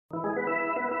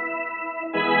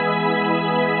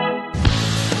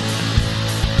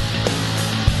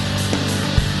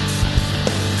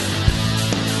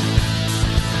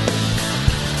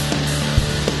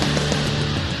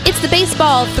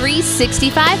Baseball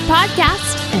 365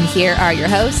 podcast, and here are your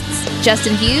hosts,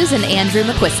 Justin Hughes and Andrew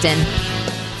McQuiston.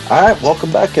 All right, welcome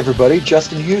back, everybody.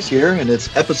 Justin Hughes here, and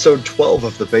it's episode 12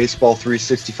 of the Baseball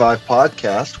 365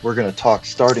 podcast. We're going to talk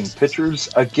starting pitchers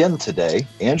again today.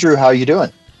 Andrew, how you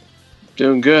doing?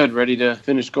 Doing good. Ready to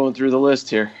finish going through the list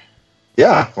here.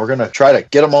 Yeah, we're going to try to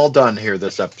get them all done here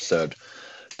this episode.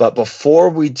 But before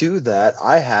we do that,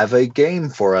 I have a game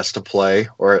for us to play,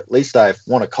 or at least I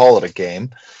want to call it a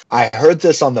game. I heard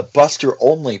this on the Buster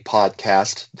Only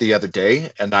podcast the other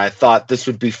day, and I thought this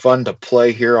would be fun to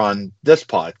play here on this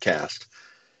podcast.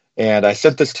 And I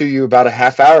sent this to you about a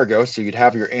half hour ago, so you'd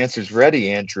have your answers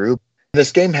ready, Andrew.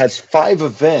 This game has 5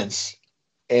 events,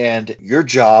 and your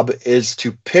job is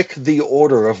to pick the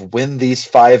order of when these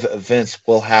 5 events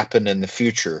will happen in the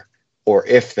future, or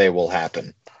if they will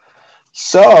happen.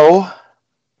 So,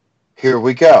 here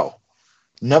we go.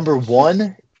 Number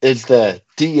 1 is the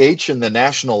DH in the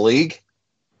National League.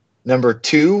 Number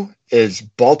 2 is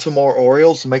Baltimore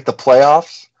Orioles make the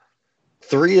playoffs.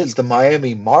 3 is the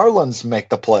Miami Marlins make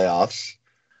the playoffs.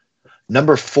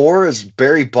 Number 4 is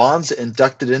Barry Bonds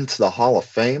inducted into the Hall of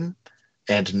Fame.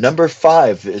 And number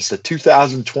 5 is the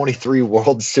 2023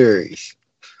 World Series.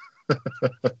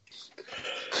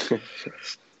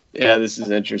 Yeah, this is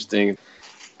interesting.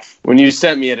 When you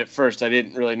sent me it at first, I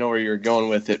didn't really know where you were going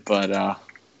with it, but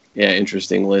yeah,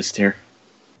 interesting list here.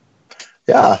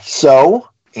 Yeah, so,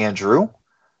 Andrew,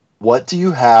 what do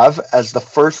you have as the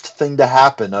first thing to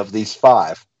happen of these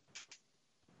 5?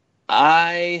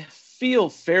 I feel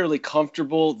fairly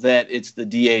comfortable that it's the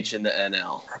DH in the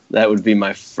NL. That would be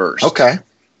my first. Okay.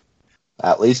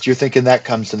 At least you're thinking that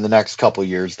comes in the next couple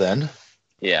years then.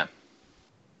 Yeah.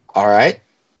 All right.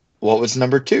 What was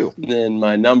number 2? Then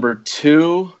my number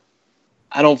 2,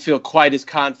 I don't feel quite as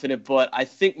confident, but I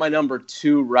think my number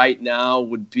 2 right now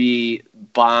would be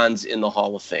Bonds in the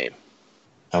Hall of Fame.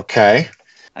 Okay.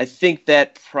 I think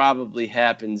that probably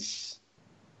happens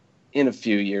in a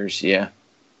few years, yeah.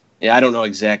 Yeah, I don't know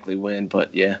exactly when,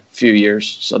 but yeah, a few years.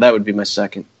 So that would be my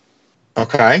second.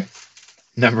 Okay.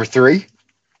 Number 3?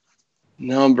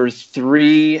 Number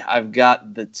 3, I've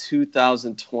got the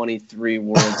 2023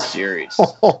 World Series.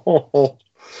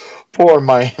 Poor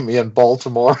Miami and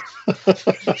Baltimore.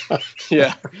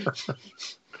 Yeah.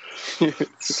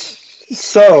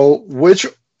 So, which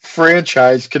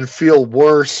franchise can feel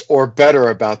worse or better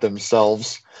about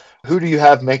themselves? Who do you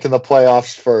have making the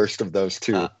playoffs first of those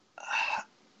 2?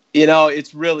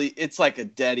 It's like a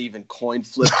dead even coin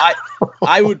flip.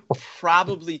 I would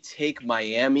probably take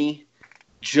Miami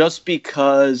just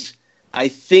because I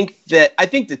think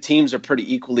the teams are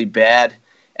pretty equally bad.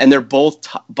 And they're both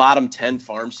bottom 10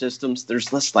 farm systems.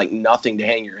 There's just like nothing to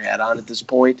hang your hat on at this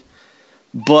point.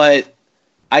 But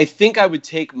I think I would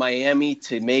take Miami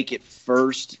to make it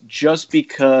first just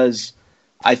because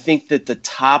I think that the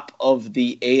top of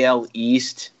the AL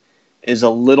East is a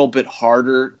little bit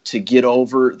harder to get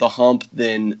over the hump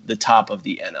than the top of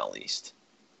the NL East.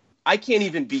 I can't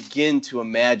even begin to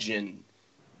imagine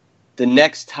the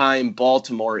next time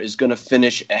Baltimore is going to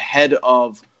finish ahead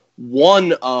of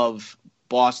one of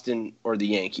Boston or the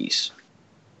Yankees.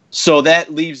 So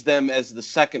that leaves them as the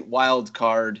second wild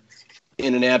card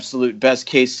in an absolute best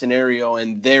case scenario.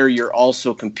 And there you're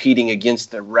also competing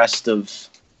against the rest of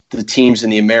the teams in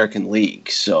the American League.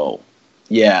 So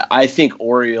yeah, I think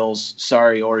Orioles,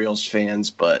 sorry, Orioles fans,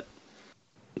 but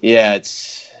yeah,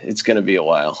 it's going to be a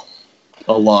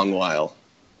long while.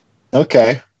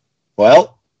 Okay.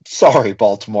 Well, sorry,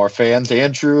 Baltimore fans.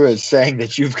 Andrew is saying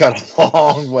that you've got a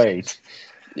long wait.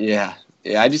 Yeah,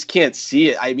 I just can't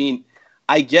see it. I mean,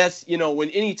 I guess,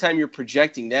 anytime you're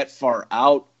projecting that far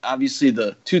out, obviously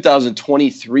the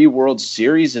 2023 World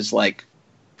Series is like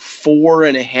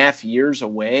 4.5 years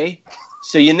away.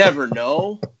 So you never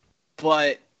know.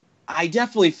 But I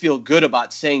definitely feel good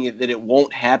about saying that it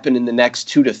won't happen in the next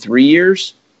 2 to 3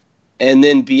 years. And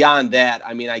then beyond that,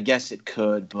 I mean, I guess it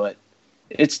could, but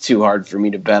it's too hard for me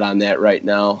to bet on that right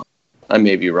now. I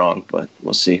may be wrong, but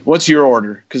we'll see. What's your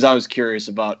order? Because I was curious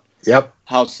about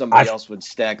how somebody else would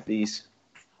stack these.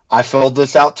 I filled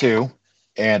this out too,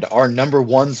 and our number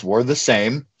 1s were the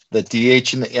same, the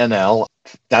DH and the NL.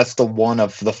 That's the one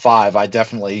of the 5 I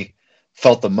definitely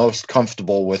felt the most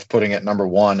comfortable with putting at number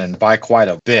 1, and by quite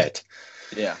a bit.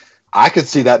 Yeah. I could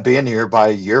see that being here by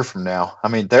a year from now. I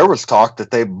mean, there was talk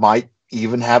that they might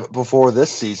even have it before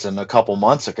this season a couple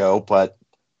months ago, but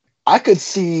I could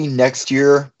see next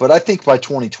year. But I think by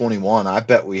 2021, I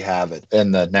bet we have it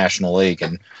in the National League.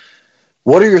 And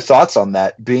what are your thoughts on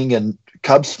that, being a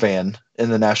Cubs fan in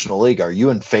the National League? Are you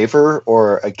in favor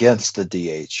or against the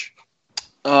DH?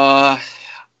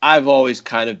 I've always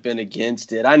kind of been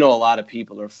against it. I know a lot of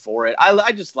people are for it.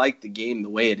 I just like the game the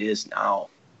way it is now.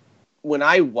 When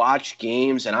I watch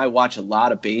games and I watch a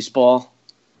lot of baseball,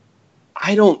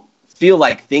 I don't feel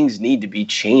like things need to be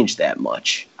changed that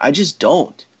much. I just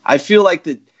don't. I feel like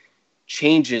the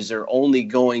changes are only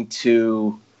going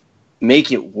to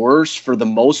make it worse for the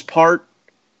most part.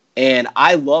 And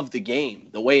I love the game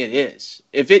the way it is.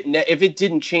 If it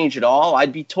didn't change at all,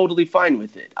 I'd be totally fine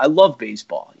with it. I love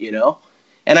baseball, you know?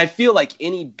 And I feel like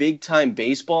any big-time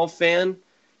baseball fan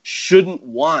shouldn't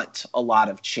want a lot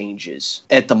of changes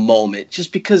at the moment,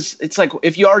 just because it's like,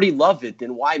 if you already love it,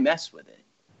 then why mess with it?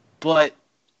 But,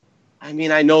 I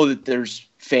mean, I know that there's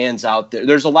fans out there.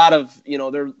 There's a lot of,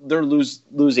 they're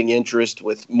losing interest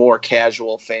with more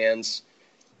casual fans,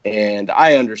 and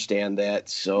I understand that,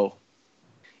 so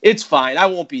it's fine. I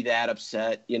won't be that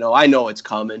upset. I know it's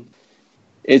coming.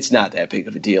 It's not that big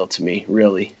of a deal to me,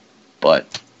 really,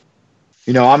 but...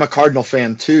 I'm a Cardinal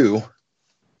fan too,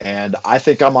 and I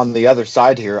think I'm on the other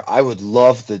side here. I would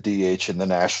love the DH in the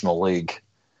National League.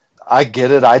 I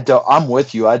get it. I'm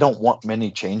with you. I don't want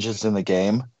many changes in the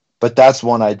game, but that's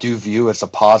one I do view as a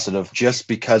positive just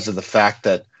because of the fact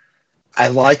that I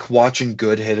like watching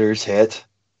good hitters hit,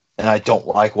 and I don't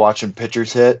like watching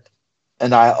pitchers hit.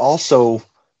 And I also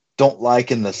don't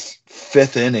like in the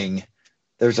fifth inning,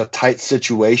 there's a tight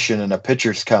situation and a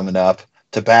pitcher's coming up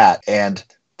to bat, and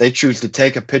they choose to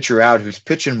take a pitcher out who's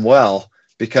pitching well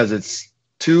because it's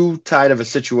too tight of a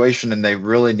situation and they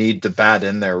really need the bat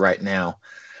in there right now.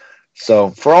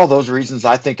 So for all those reasons,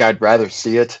 I think I'd rather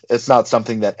see it. It's not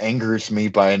something that angers me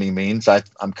by any means.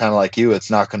 I'm kind of like you.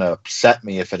 It's not going to upset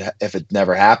me if it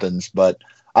never happens, but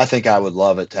I think I would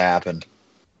love it to happen.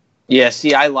 Yeah,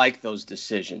 see, I like those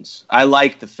decisions. I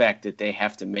like the fact that they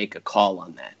have to make a call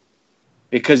on that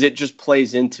because it just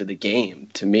plays into the game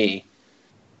to me.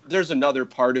 There's another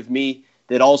part of me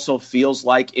that also feels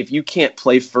like if you can't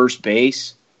play first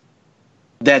base,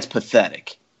 that's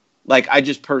pathetic. Like, I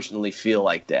just personally feel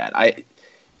like that.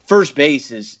 First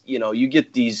base is, you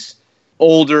get these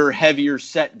older, heavier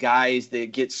set guys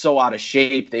that get so out of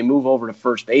shape, they move over to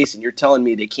first base, and you're telling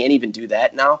me they can't even do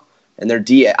that now? And they're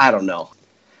I don't know.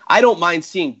 I don't mind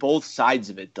seeing both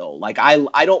sides of it, though. Like,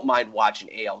 I don't mind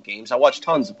watching AL games. I watch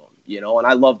tons of them, and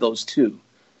I love those too.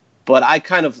 But I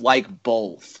kind of like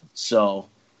both, so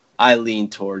I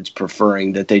lean towards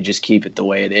preferring that they just keep it the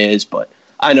way it is. But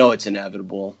I know it's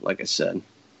inevitable, like I said.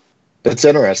 It's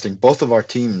interesting. Both of our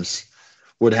teams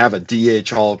would have a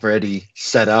DH already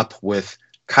set up with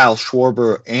Kyle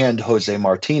Schwarber and Jose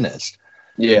Martinez.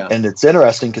 Yeah. And it's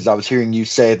interesting because I was hearing you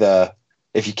say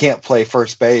if you can't play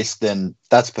first base, then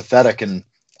that's pathetic. And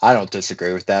I don't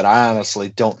disagree with that. I honestly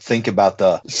don't think about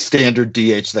the standard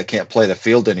DH that can't play the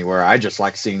field anywhere. I just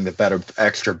like seeing the better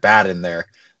extra bat in there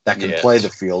that can play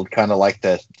the field, kind of like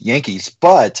the Yankees.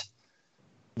 But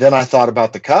then I thought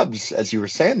about the Cubs as you were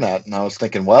saying that, and I was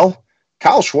thinking, well,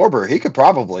 Kyle Schwarber, he could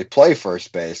probably play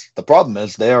first base. The problem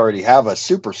is they already have a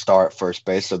superstar at first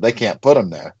base, so they can't put him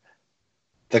there.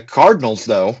 The Cardinals,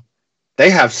 though,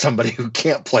 they have somebody who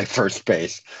can't play first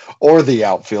base or the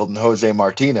outfield, and Jose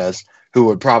Martinez, who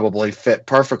would probably fit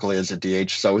perfectly as a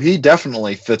DH. So he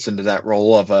definitely fits into that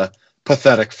role of a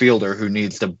pathetic fielder who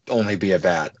needs to only be a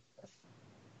bat.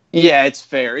 Yeah, it's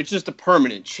fair. It's just a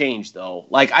permanent change, though.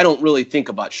 Like, I don't really think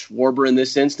about Schwarber in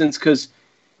this instance because,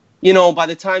 by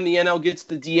the time the NL gets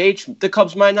the DH, the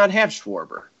Cubs might not have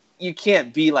Schwarber. You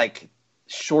can't be, like,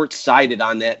 short-sighted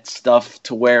on that stuff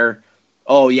to where,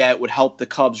 oh, yeah, it would help the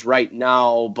Cubs right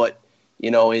now, but,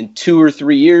 in 2 or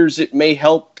 3 years, it may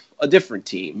help a different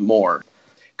team more.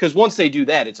 Because once they do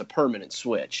that, it's a permanent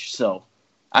switch. So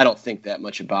I don't think that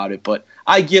much about it. But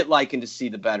I get liking to see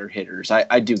the better hitters.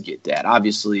 I do get that.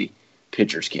 Obviously,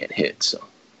 pitchers can't hit. So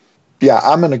yeah,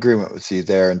 I'm in agreement with you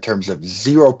there in terms of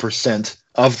 0%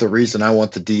 of the reason I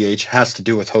want the DH has to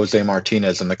do with Jose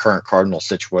Martinez in the current Cardinal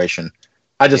situation.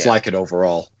 I just like it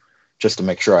overall, just to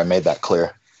make sure I made that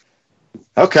clear.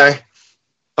 Okay.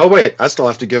 Oh, wait, I still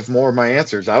have to give more of my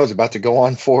answers. I was about to go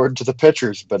on forward to the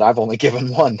pitchers, but I've only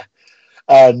given one.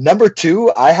 Number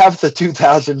 2, I have the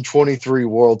 2023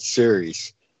 World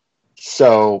Series.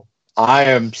 So I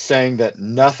am saying that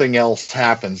nothing else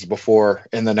happens before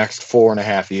in the next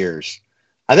 4.5 years.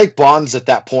 I think Bonds at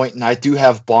that point, and I do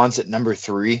have Bonds at number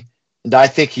 3, and I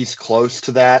think he's close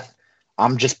to that.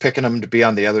 I'm just picking him to be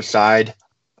on the other side.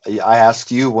 I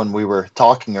asked you when we were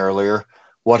talking earlier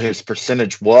what his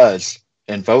percentage was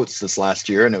in votes this last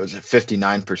year, and it was at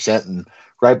 59%. And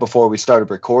right before we started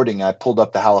recording, I pulled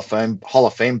up the Hall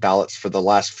of Fame ballots for the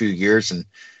last few years, and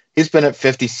he's been at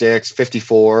 56,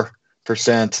 54%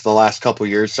 the last couple of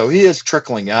years. So he is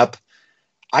trickling up.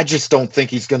 I just don't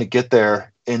think he's going to get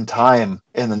there in time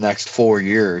in the next 4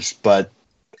 years, but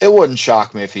it wouldn't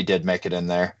shock me if he did make it in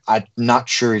there. I'm not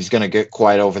sure he's going to get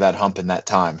quite over that hump in that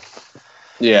time.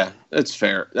 Yeah, that's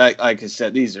fair. Like I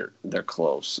said, they're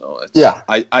close, so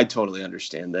I totally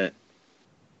understand that.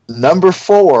 Number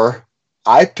 4,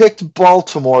 I picked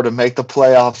Baltimore to make the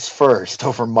playoffs first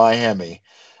over Miami.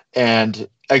 And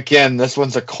again, this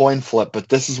one's a coin flip, but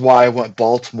this is why I went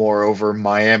Baltimore over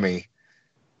Miami.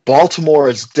 Baltimore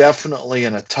is definitely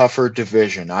in a tougher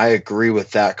division. I agree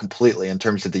with that completely in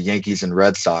terms of the Yankees and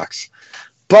Red Sox.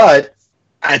 But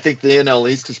I think the NL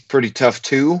East is pretty tough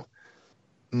too.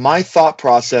 My thought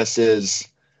process is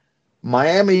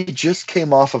Miami just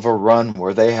came off of a run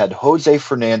where they had Jose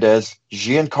Fernandez,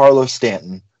 Giancarlo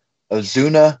Stanton,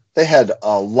 Ozuna. They had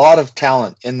a lot of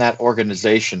talent in that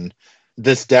organization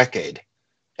this decade,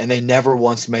 and they never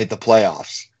once made the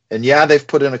playoffs. And yeah, they've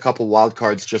put in a couple wild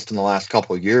cards just in the last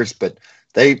couple of years, but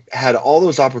they had all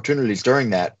those opportunities during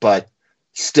that, but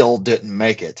still didn't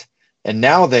make it. And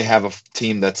now they have a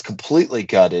team that's completely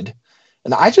gutted.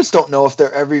 And I just don't know if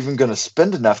they're ever even going to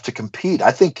spend enough to compete.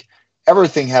 I think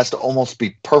everything has to almost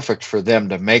be perfect for them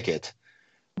to make it.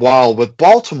 While with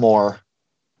Baltimore,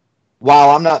 while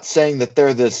I'm not saying that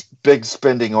they're this big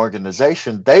spending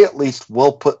organization, they at least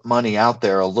will put money out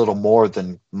there a little more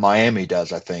than Miami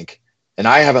does, I think. And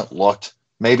I haven't looked.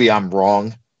 Maybe I'm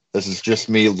wrong. This is just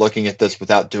me looking at this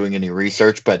without doing any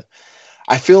research, but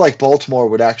I feel like Baltimore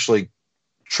would actually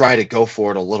try to go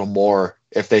for it a little more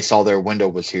if they saw their window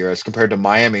was here as compared to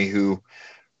Miami, who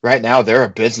right now they're a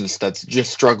business that's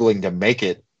just struggling to make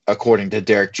it, according to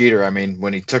Derek Jeter. I mean,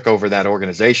 when he took over that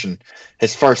organization,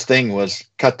 his first thing was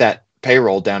cut that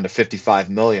payroll down to $55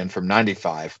 million from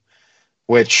 $95,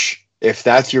 which if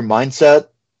that's your mindset,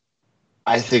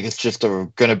 I think it's just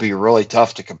going to be really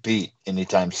tough to compete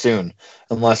anytime soon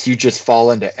unless you just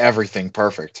fall into everything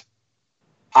perfect.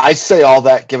 I say all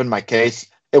that given my case,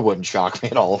 it wouldn't shock me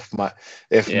at all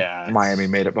if Miami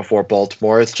made it before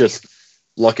Baltimore. It's just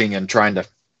looking and trying to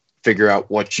figure out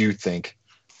what you think.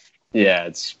 Yeah,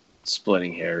 it's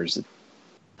splitting hairs.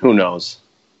 Who knows?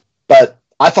 But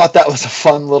I thought that was a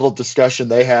fun little discussion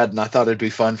they had, and I thought it'd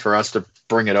be fun for us to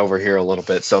bring it over here a little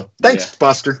bit. So thanks,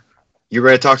 Buster. You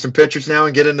ready to talk some pitchers now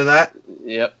and get into that?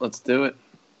 Yep, let's do it.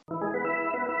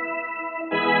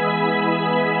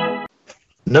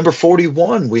 Number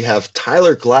 41, we have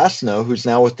Tyler Glasnow, who's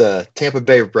now with the Tampa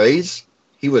Bay Rays.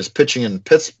 He was pitching in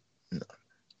Pittsburgh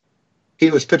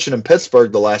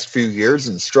the last few years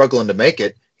and struggling to make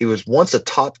it. He was once a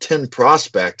top 10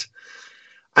 prospect.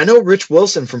 I know Rich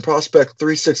Wilson from Prospect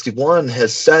 361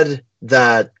 has said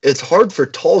that it's hard for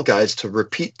tall guys to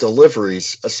repeat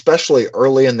deliveries, especially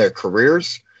early in their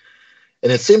careers.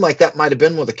 And it seemed like that might have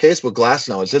been the case with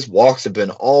Glasnow, as his walks have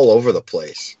been all over the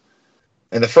place.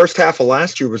 And the first half of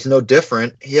last year was no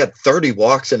different. He had 30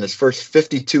 walks in his first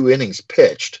 52 innings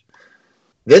pitched.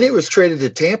 Then he was traded to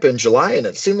Tampa in July, and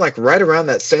it seemed like right around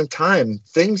that same time,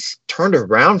 things turned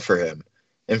around for him.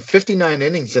 In 59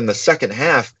 innings in the second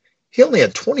half, he only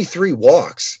had 23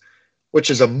 walks, which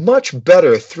is a much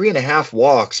better 3.5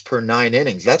 walks per 9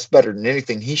 innings. That's better than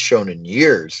anything he's shown in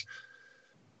years.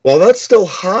 While that's still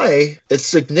high, it's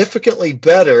significantly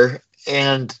better,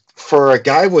 and for a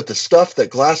guy with the stuff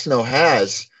that Glasnow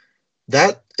has,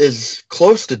 that is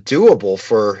close to doable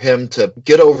for him to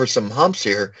get over some humps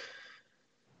here.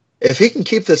 If he can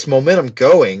keep this momentum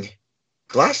going,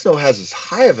 Glasnow has as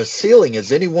high of a ceiling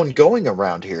as anyone going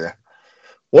around here.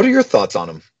 What are your thoughts on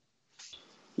him?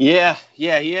 Yeah, he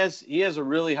has a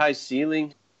really high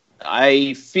ceiling.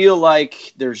 I feel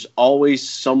like there's always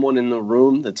someone in the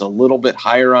room that's a little bit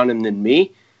higher on him than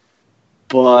me,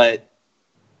 but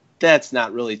that's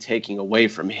not really taking away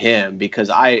from him because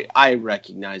I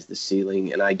recognize the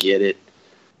ceiling and I get it.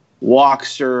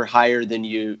 Walks are higher than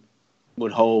you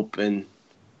would hope, and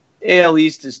AL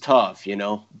East is tough,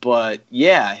 But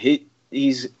yeah,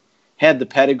 he's had the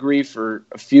pedigree for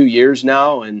a few years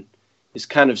now and is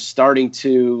kind of starting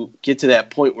to get to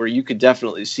that point where you could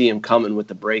definitely see him coming with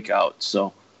the breakout.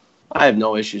 So I have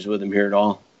no issues with him here at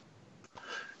all.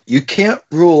 You can't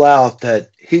rule out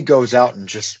that he goes out and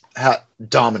just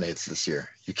dominates this year.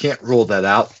 You can't rule that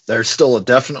out. There's still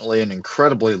definitely an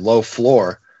incredibly low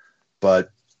floor,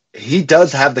 but he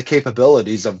does have the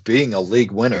capabilities of being a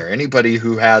league winner. Anybody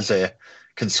who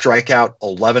can strike out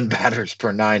 11 batters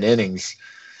per 9 innings,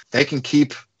 they can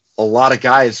keep a lot of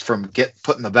guys from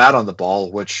putting the bat on the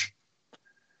ball, which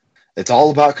it's all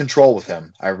about control with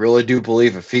him. I really do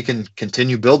believe if he can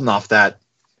continue building off that,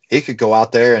 he could go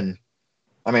out there and,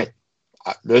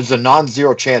 there's a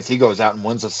non-zero chance he goes out and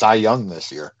wins a Cy Young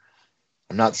this year.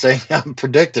 I'm not saying I'm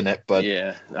predicting it, but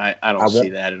yeah, I don't see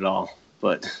that at all.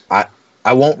 But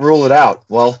I won't rule it out.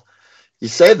 Well, you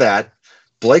say that.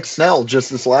 Blake Snell just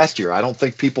this last year, I don't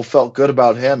think people felt good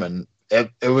about him, and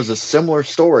it was a similar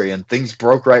story, and things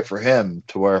broke right for him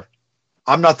to where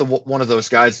I'm not one of those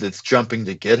guys that's jumping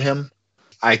to get him.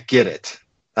 I get it.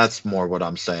 That's more what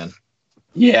I'm saying.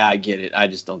 Yeah, I get it. I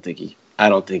just don't think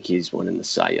he's winning the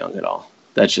Cy Young at all.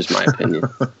 That's just my opinion.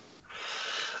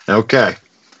 Okay.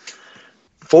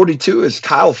 42 is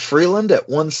Kyle Freeland at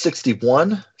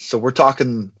 161. So we're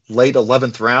talking late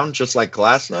 11th round, just like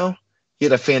Glasnow. He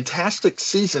had a fantastic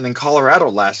season in Colorado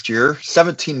last year,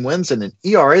 17 wins and an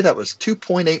ERA that was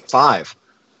 2.85.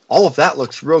 All of that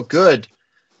looks real good.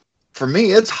 For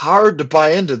me, it's hard to buy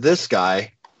into this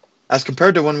guy as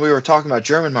compared to when we were talking about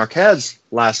German Marquez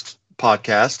last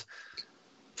podcast.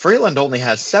 Freeland only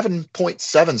has 7.7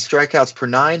 strikeouts per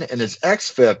 9, and his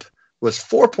xFIP was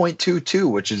 4.22,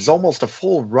 which is almost a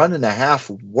full run and a half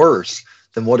worse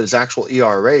than what his actual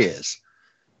ERA is.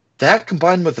 That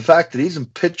combined with the fact that he's been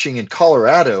pitching in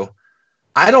Colorado,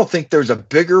 I don't think there's a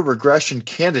bigger regression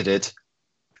candidate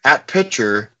at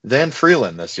pitcher than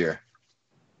Freeland this year.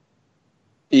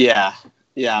 Yeah,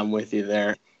 I'm with you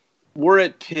there. We're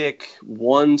at pick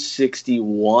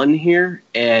 161 here,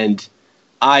 and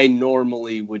I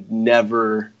normally would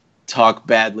never talk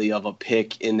badly of a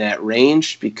pick in that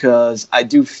range because I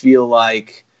do feel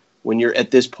like when you're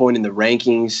at this point in the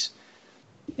rankings,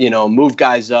 move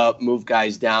guys up, move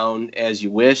guys down as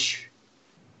you wish.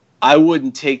 I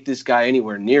wouldn't take this guy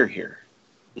anywhere near here.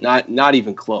 Not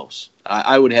even close.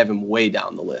 I would have him way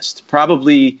down the list.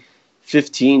 Probably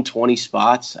 15, 20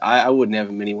 spots. I wouldn't have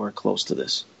him anywhere close to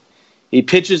this. He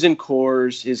pitches in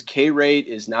cores. His K rate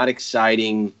is not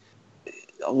exciting.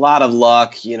 A lot of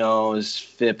luck, his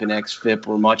FIP and xFIP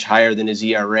were much higher than his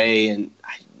ERA. And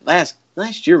last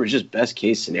year was just best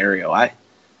case scenario. I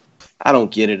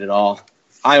don't get it at all.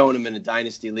 I own him in a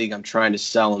dynasty league. I'm trying to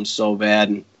sell him so bad,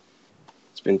 and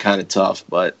it's been kind of tough.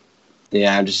 But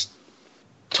yeah, I'm just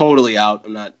totally out.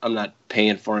 I'm not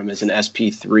paying for him as an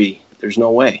SP3. There's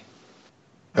no way.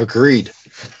 Agreed.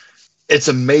 It's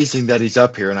amazing that he's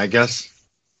up here, and I guess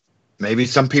maybe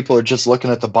some people are just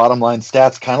looking at the bottom line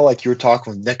stats, kind of like you were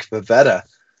talking with Nick Pivetta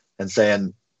and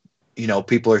saying,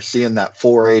 people are seeing that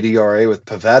 4.8 ERA with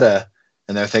Pivetta,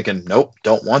 and they're thinking, nope,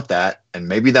 don't want that. And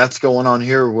maybe that's going on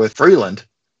here with Freeland.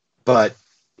 But,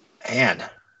 man,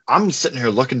 I'm sitting here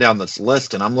looking down this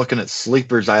list, and I'm looking at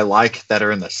sleepers I like that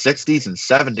are in the 60s and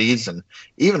 70s and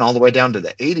even all the way down to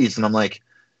the 80s. And I'm like,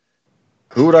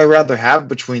 who would I rather have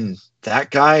between that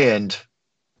guy and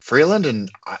Freeland? And,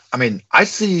 I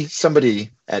see somebody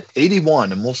at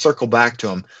 81, and we'll circle back to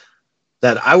him,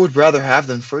 that I would rather have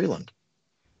than Freeland.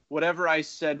 Whatever I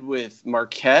said with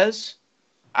Marquez,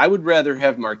 I would rather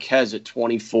have Marquez at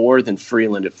 24 than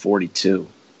Freeland at 42.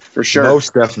 For sure.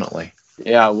 Most definitely.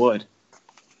 Yeah, I would.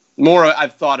 More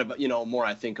I've thought about, more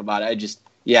I think about it.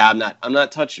 I'm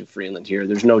not touching Freeland here.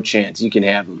 There's no chance. You can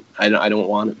have him. I don't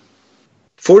want him.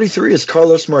 43 is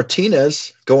Carlos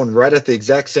Martinez, going right at the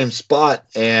exact same spot.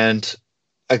 And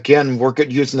again, we're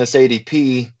using this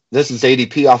ADP. This is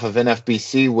ADP off of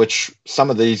NFBC, which some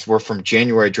of these were from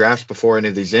January drafts before any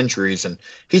of these injuries. And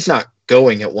he's not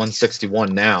going at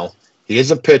 161 now. He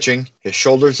isn't pitching. His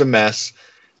shoulder's a mess.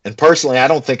 And personally, I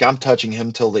don't think I'm touching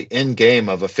him till the end game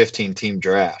of a 15-team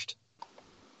draft.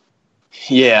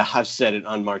 Yeah, I've said it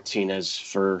on Martinez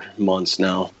for months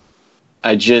now.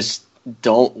 I just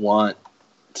don't want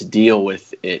to deal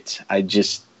with it. I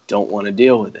just don't want to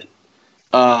deal with it.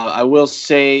 I will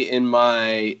say in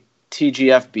my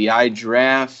TGFBI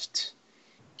draft,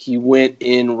 he went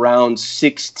in round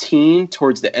 16,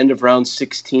 towards the end of round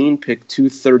 16, pick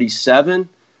 237.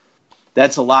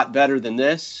 That's a lot better than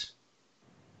this.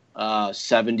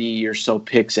 70 or so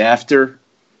picks after.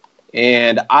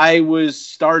 And I was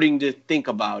starting to think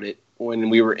about it when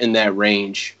we were in that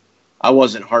range. I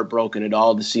wasn't heartbroken at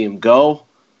all to see him go,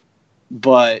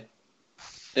 but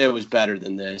it was better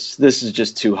than this. This is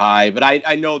just too high. But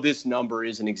I know this number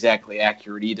isn't exactly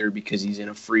accurate either because he's in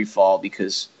a free fall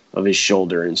because of his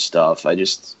shoulder and stuff. I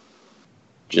just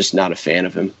not a fan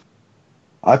of him.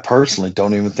 I personally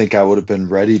don't even think I would have been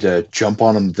ready to jump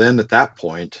on him then at that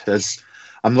point. As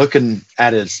I'm looking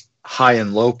at his high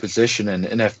and low position in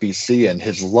NFBC, and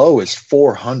his low is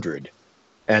 400.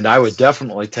 And I would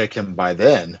definitely take him by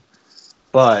then.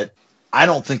 But I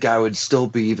don't think I would still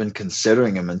be even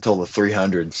considering him until the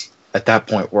 300s at that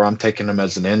point where I'm taking him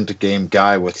as an end-game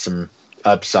guy with some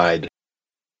upside.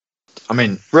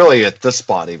 Really at this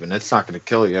spot even, it's not going to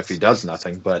kill you if he does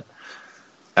nothing, but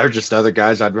they're just other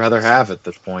guys I'd rather have at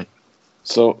this point.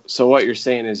 So what you're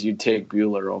saying is you'd take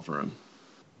Buehler over him?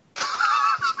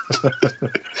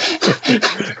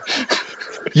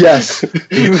 Yes.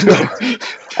 Even though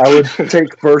I would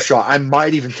take Kershaw. I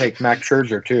might even take Max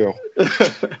Scherzer, too.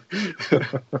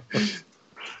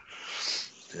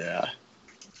 Yeah.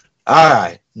 All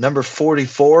right. Number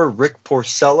 44, Rick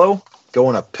Porcello,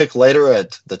 going a pick later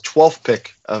at the 12th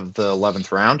pick of the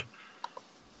 11th round.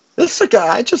 This is a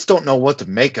guy, I just don't know what to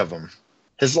make of him.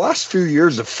 His last few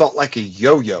years have felt like a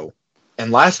yo-yo.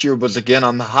 And last year was again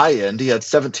on the high end. He had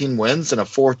 17 wins and a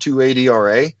 4.28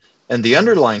 ERA. And the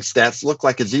underlying stats look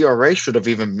like his ERA should have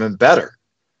even been better.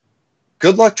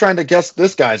 Good luck trying to guess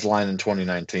this guy's line in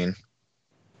 2019.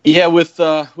 Yeah, with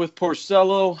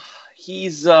Porcello,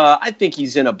 I think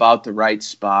he's in about the right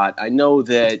spot. I know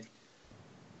that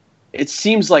it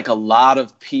seems like a lot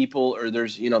of people, or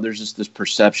there's just this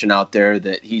perception out there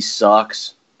that he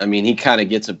sucks. I mean, he kind of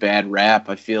gets a bad rap,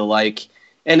 I feel like,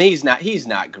 and he's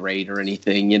not great or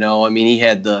anything. I mean, he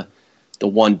had the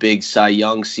one big Cy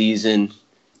Young season.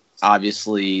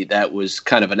 Obviously, that was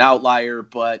kind of an outlier,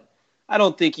 but I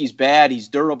don't think he's bad. He's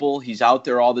durable. He's out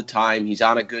there all the time. He's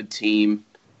on a good team.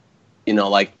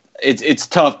 Like it's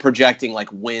tough projecting like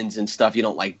wins and stuff. You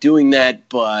don't like doing that,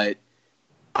 but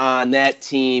on that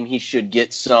team, he should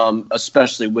get some,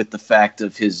 especially with the fact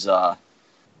of his the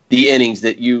innings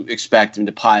that you expect him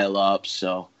to pile up.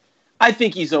 So I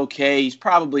think he's okay. He's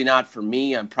probably not for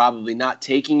me. I'm probably not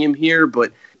taking him here,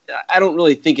 but I don't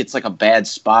really think it's like a bad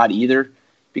spot either,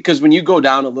 because when you go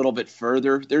down a little bit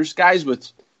further, there's guys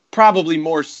with probably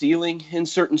more ceiling in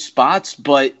certain spots,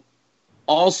 but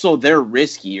also they're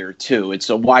riskier too. It's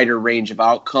a wider range of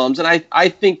outcomes, and I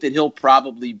think that he'll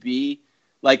probably be,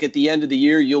 like, at the end of the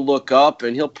year, you'll look up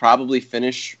and he'll probably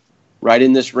finish right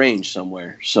in this range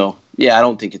somewhere. So, yeah, I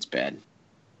don't think it's bad.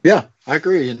 Yeah, I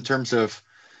agree. In terms of,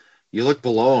 you look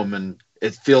below him and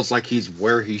it feels like he's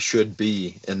where he should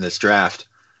be in this draft.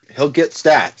 He'll get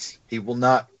stats. He will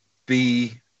not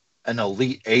be an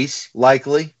elite ace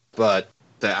likely, but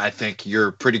I think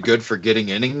you're pretty good for getting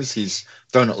innings. He's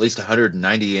thrown at least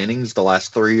 190 innings the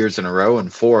last 3 years in a row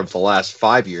and 4 of the last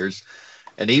 5 years.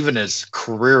 And even his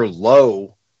career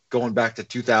low going back to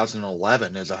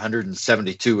 2011 is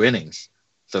 172 innings.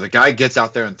 So the guy gets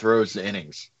out there and throws the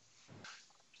innings.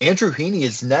 Andrew Heaney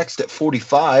is next at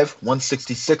 45,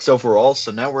 166 overall.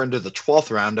 So now we're into the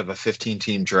 12th round of a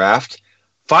 15-team draft.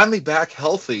 Finally back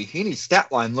healthy. Heaney's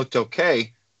stat line looked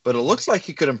okay, but it looks like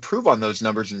he could improve on those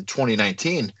numbers in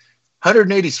 2019.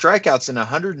 180 strikeouts in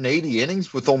 180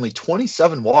 innings with only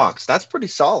 27 walks. That's pretty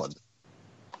solid.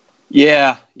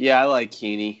 Yeah, I like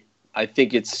Heaney. I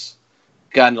think it's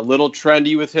gotten a little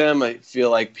trendy with him. I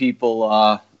feel like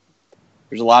people,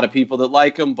 there's a lot of people that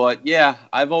like him, but yeah,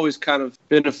 I've always kind of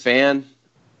been a fan.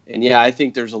 And yeah, I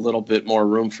think there's a little bit more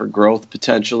room for growth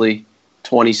potentially.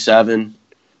 27,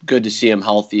 good to see him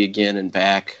healthy again and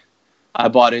back. I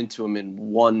bought into him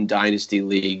in one dynasty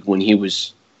league when he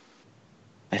was,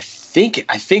 I think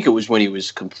it was when he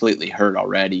was completely hurt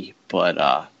already,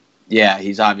 but yeah,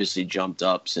 he's obviously jumped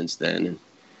up since then, and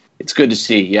it's good to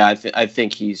see. Yeah, I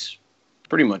think he's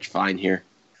pretty much fine here.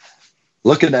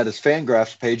 Looking at his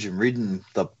Fangraphs page and reading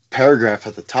the paragraph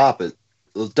at the top, it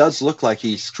does look like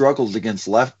he struggled against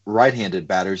right-handed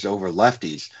batters over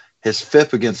lefties. His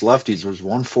FIP against lefties was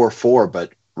 1.44,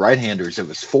 but right-handers it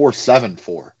was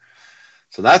 4.74.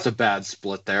 So that's a bad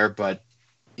split there, but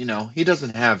he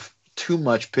doesn't have too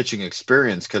much pitching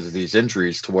experience because of these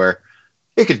injuries to where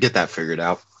he could get that figured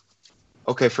out.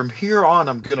 Okay, from here on,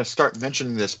 I'm going to start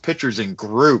mentioning this pitchers in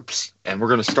groups, and we're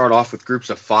going to start off with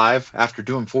groups of 5. After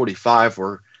doing 45,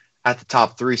 we're at the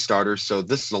top 3 starters, so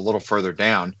this is a little further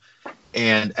down.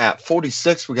 And at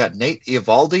 46, we got Nate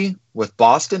Eovaldi with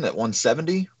Boston at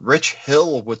 170, Rich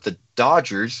Hill with the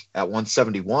Dodgers at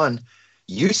 171,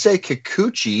 Yusei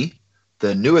Kikuchi,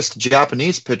 the newest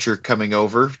Japanese pitcher coming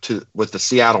over with the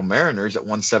Seattle Mariners at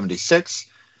 176,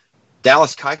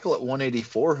 Dallas Keuchel at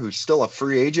 184, who's still a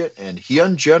free agent, and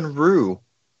Hyunjin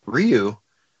Ryu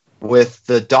with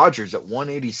the Dodgers at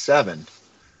 187.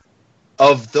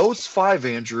 Of those 5,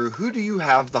 Andrew, who do you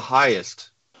have the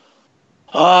highest?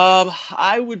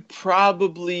 I would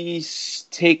probably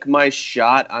take my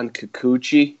shot on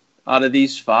Kikuchi out of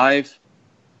these 5,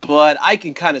 but I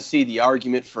can kind of see the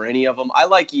argument for any of them. I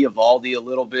like Eovaldi a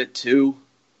little bit too.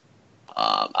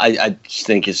 I just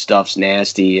think his stuff's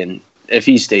nasty, and if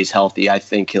he stays healthy, I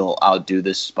think he'll outdo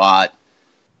this spot.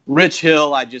 Rich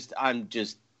Hill,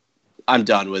 I'm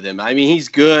done with him. I mean, he's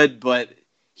good, but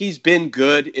he's been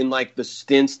good in like the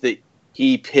stints that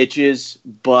he pitches,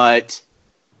 but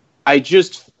I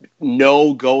just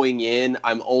know going in,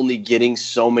 I'm only getting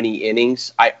so many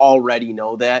innings. I already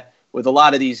know that. With a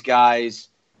lot of these guys,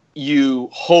 you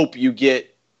hope you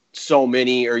get so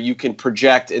many, or you can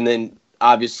project, and then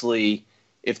obviously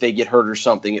if they get hurt or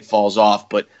something, it falls off.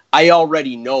 But I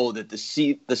already know that the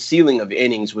ceiling of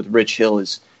innings with Rich Hill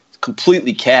is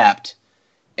completely capped,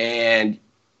 and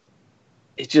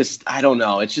it just, I don't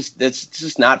know. It's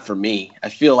just not for me. I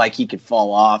feel like he could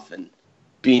fall off and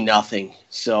be nothing.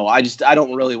 So I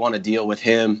don't really want to deal with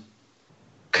him.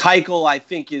 Keuchel, I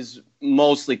think, is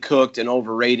mostly cooked and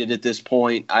overrated at this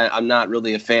point. I'm not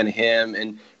really a fan of him.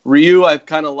 And Ryu, I've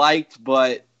kind of liked,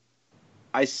 but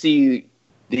I see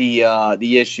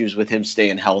the issues with him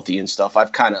staying healthy and stuff.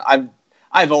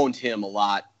 I've owned him a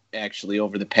lot actually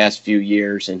over the past few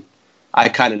years, and I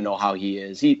kind of know how he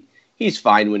is. He's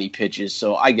fine when he pitches,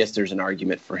 so I guess there's an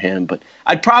argument for him. But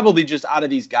I'd probably just, out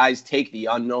of these guys, take the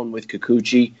unknown with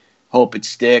Kikuchi, hope it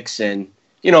sticks, and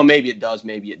maybe it does,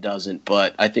 maybe it doesn't.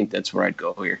 But I think that's where I'd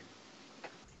go here.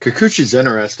 Kikuchi's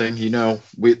interesting.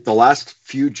 The last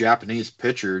few Japanese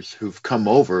pitchers who've come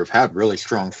over have had really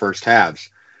strong first halves,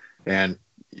 and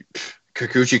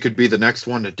Kikuchi could be the next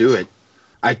one to do it.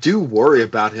 I do worry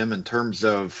about him in terms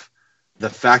of the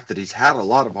fact that he's had a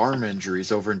lot of arm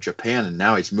injuries over in Japan, and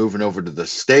now he's moving over to the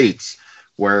States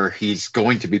where he's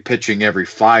going to be pitching every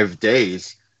 5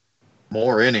 days,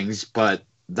 more innings. But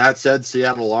that said,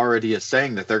 Seattle already is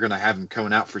saying that they're going to have him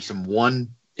coming out for some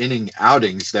 1-inning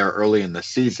outings there early in the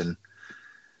season.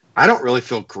 I don't really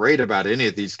feel great about any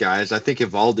of these guys. I think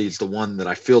Eovaldi's the one that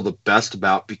I feel the best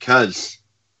about because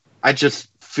I just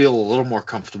feel a little more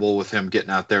comfortable with him getting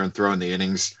out there and throwing the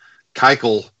innings.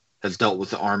 Keuchel has dealt with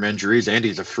the arm injuries, and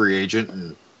he's a free agent,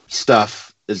 and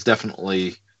stuff is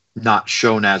definitely not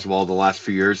shown as well the last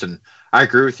few years. And I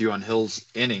agree with you on Hill's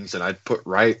innings, and I'd put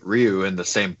Ryu in the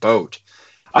same boat.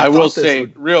 I will say,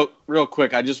 real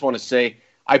quick, I just want to say,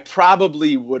 I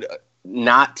probably would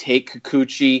not take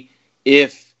Kikuchi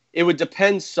if it would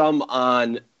depend some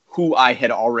on who I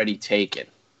had already taken.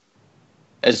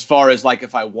 As far as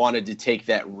if I wanted to take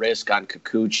that risk on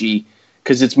Kikuchi,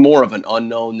 because it's more of an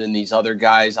unknown than these other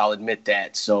guys, I'll admit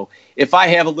that. So if I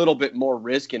have a little bit more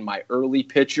risk in my early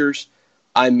pitchers,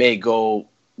 I may go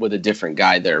with a different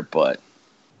guy there. But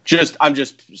I'm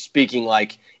just speaking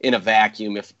in a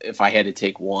vacuum if I had to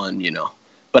take one,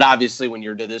 But obviously when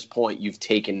you're to this point, you've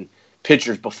taken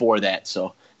pitchers before that. So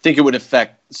I think it would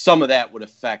affect, some of that would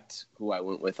affect who I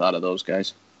went with out of those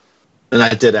guys. And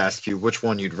I did ask you which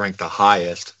one you'd rank the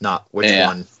highest, not which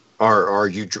one are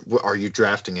you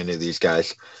drafting any of these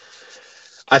guys.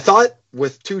 I thought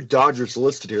with 2 Dodgers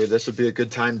listed here, this would be a good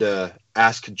time to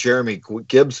ask Jeremy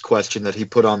Gibbs' question that he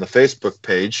put on the Facebook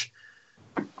page.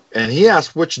 And he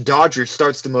asked which Dodger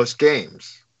starts the most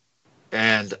games.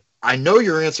 And I know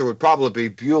your answer would probably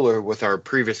be Buehler with our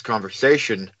previous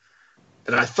conversation.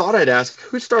 And I thought I'd ask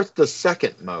who starts the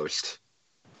second most.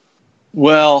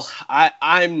 Well,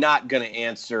 I'm not going to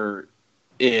answer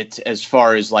it as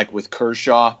far as with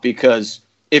Kershaw, because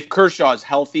if Kershaw is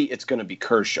healthy, it's going to be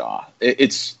Kershaw.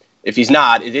 If he's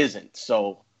not, it isn't.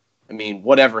 So,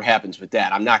 whatever happens with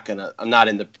that, I'm not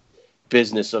in the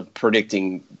business of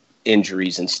predicting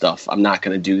injuries and stuff. I'm not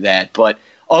going to do that. But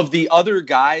of the other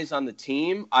guys on the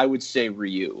team, I would say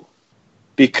Ryu,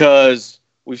 because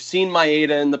we've seen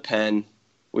Maeda in the pen.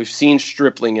 We've seen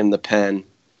Stripling in the pen.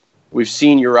 We've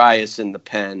seen Urias in the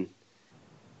pen.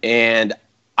 And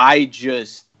I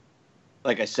just,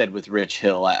 like I said with Rich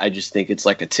Hill, I just think it's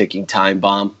like a ticking time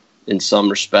bomb in some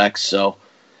respects. So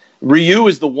Ryu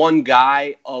is the one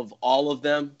guy of all of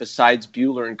them, besides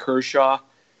Buehler and Kershaw,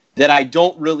 that I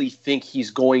don't really think he's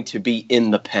going to be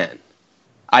in the pen.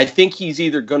 I think he's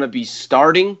either going to be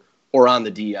starting or on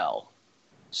the DL.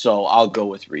 So I'll go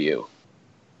with Ryu.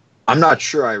 I'm not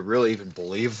sure I really even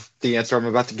believe the answer I'm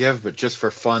about to give, but just for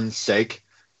fun's sake,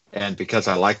 and because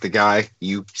I like the guy,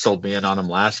 you sold me in on him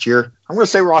last year, I'm going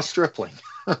to say Ross Stripling.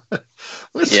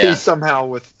 Let's see, somehow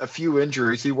with a few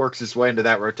injuries, he works his way into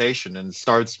that rotation and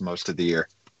starts most of the year.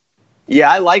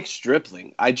 Yeah, I like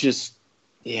Stripling. I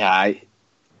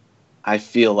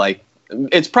feel like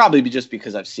it's probably just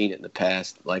because I've seen it in the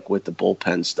past, with the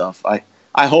bullpen stuff.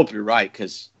 I hope you're right,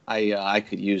 because I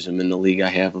could use him in the league I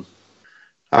have him.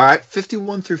 All right,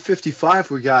 51 through 55,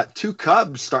 we got 2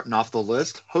 Cubs starting off the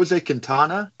list. Jose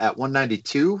Quintana at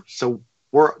 192. So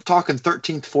we're talking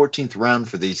 13th, 14th round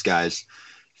for these guys.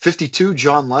 52,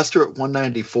 John Lester at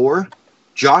 194.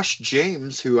 Josh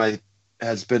James, who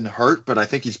has been hurt, but I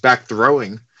think he's back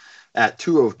throwing, at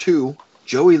 202.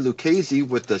 Joey Lucchesi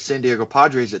with the San Diego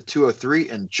Padres at 203.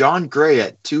 And John Gray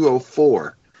at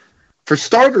 204. For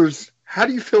starters, how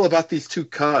do you feel about these 2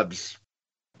 Cubs?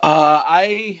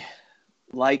 I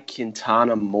like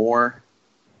Quintana more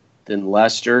than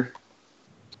Lester.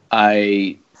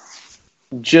 I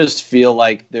just feel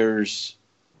like there's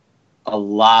a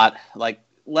lot,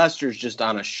 Lester's just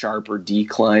on a sharper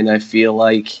decline, I feel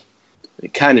like.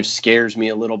 It kind of scares me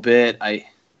a little bit. I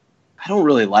don't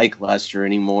really like Lester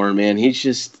anymore, man. He's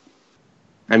just,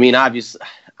 I mean,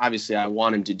 obviously I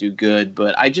want him to do good,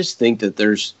 but I just think that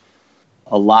there's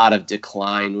a lot of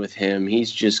decline with him.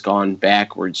 He's just gone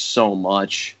backwards so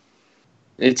much.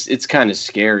 It's kind of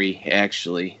scary,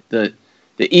 actually. The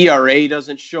ERA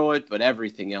doesn't show it, but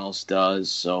everything else does.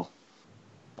 So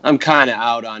I'm kind of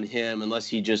out on him unless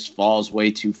he just falls way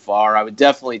too far. I would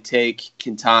definitely take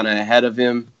Quintana ahead of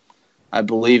him. I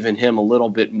believe in him a little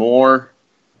bit more.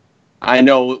 I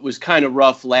know it was kind of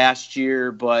rough last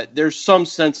year, but there's some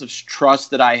sense of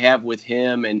trust that I have with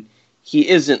him, and he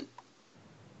isn't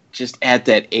just at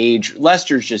that age.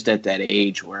 Lester's just at that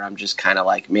age where I'm just kind of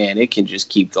like, man, it can just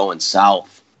keep going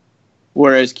south.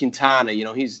 Whereas Quintana,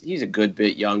 he's a good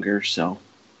bit younger, so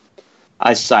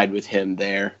I side with him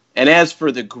there. And as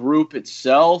for the group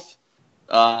itself,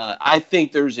 I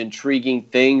think there's intriguing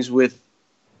things with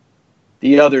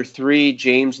the other three,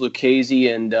 James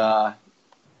Lucchesi and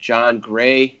John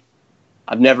Gray.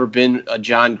 I've never been a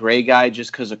John Gray guy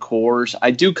just because of Coors.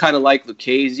 I do kind of like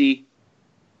Lucchesi.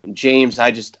 James,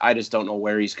 I just don't know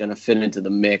where he's going to fit into the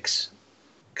mix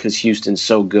because Houston's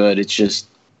so good. It's just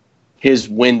his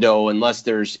window, unless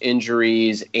there's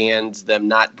injuries and them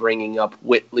not bringing up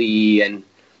Whitley, and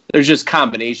there's just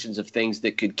combinations of things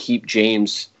that could keep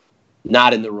James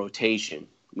not in the rotation,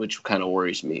 which kind of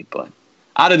worries me. But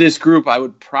out of this group, I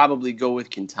would probably go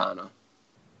with Quintana.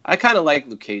 I kind of like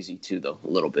Lucchesi too, though, a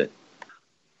little bit.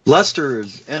 Lester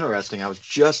is interesting. I was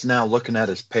just now looking at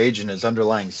his page and his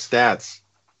underlying stats.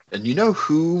 And you know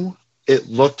who it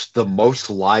looked the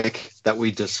most like that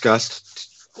we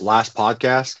discussed last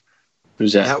podcast?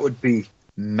 Who's that? That would be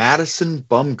Madison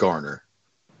Bumgarner.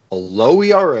 A low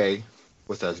ERA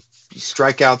with a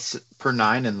strikeouts per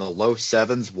 9 in the low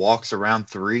 7s, walks around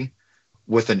 3,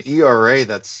 with an ERA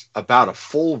that's about a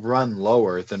full run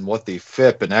lower than what the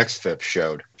FIP and XFIP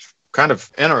showed. Kind of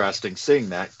interesting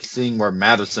seeing where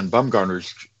Madison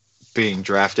Bumgarner's being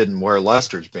drafted and where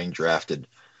Lester's being drafted.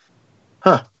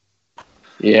 Huh.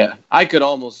 Yeah, I could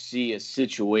almost see a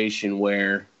situation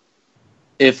where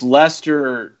if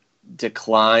Lester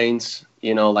declines,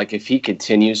 like if he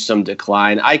continues some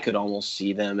decline, I could almost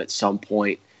see them at some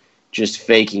point just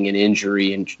faking an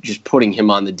injury and just putting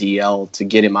him on the DL to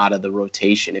get him out of the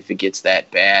rotation if it gets that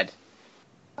bad.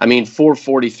 I mean,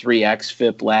 443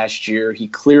 XFIP last year, he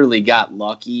clearly got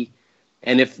lucky.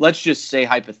 And if, let's just say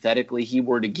hypothetically,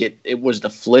 it was the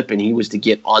flip and he was to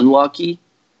get unlucky,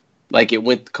 like it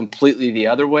went completely the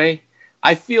other way,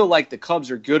 I feel like the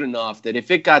Cubs are good enough that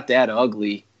if it got that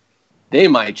ugly, they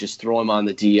might just throw him on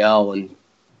the DL and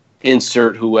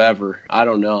insert whoever. I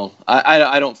don't know.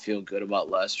 I don't feel good about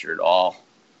Lester at all,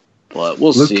 but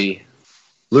we'll see.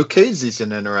 Lucchesi's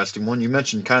an interesting one. You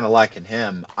mentioned kind of liking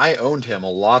him. I owned him a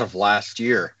lot of last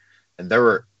year, and there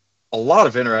were a lot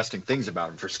of interesting things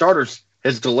about him. For starters,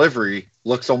 his delivery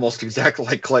looks almost exactly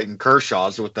like Clayton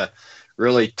Kershaw's with the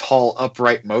really tall,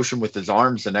 upright motion with his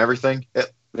arms and everything.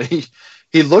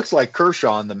 He looks like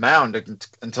Kershaw on the mound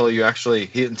until he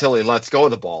lets go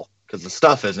of the ball, because the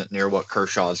stuff isn't near what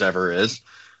Kershaw's ever is.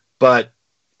 But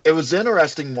it was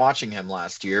interesting watching him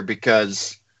last year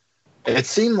because it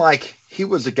seemed like he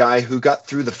was a guy who got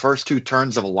through the first 2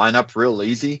 turns of a lineup real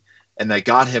easy, and they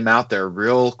got him out there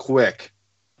real quick.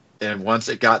 And once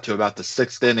it got to about the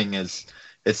 6th inning,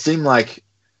 it seemed like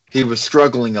he was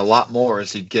struggling a lot more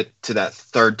as he'd get to that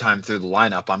 3rd time through the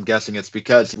lineup. I'm guessing it's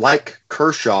because, like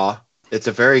Kershaw, it's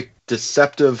a very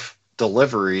deceptive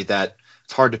delivery that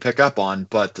it's hard to pick up on,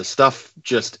 but the stuff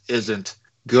just isn't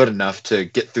good enough to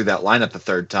get through that lineup the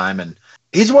 3rd time. And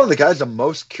he's one of the guys I'm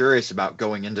most curious about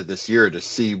going into this year to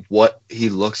see what he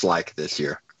looks like this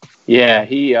year. Yeah,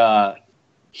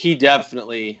 he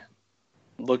definitely,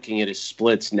 looking at his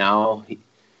splits now,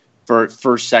 for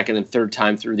 1st, 2nd, and 3rd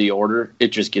time through the order, it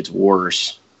just gets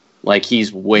worse. Like,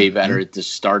 he's way better at the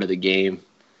start of the game,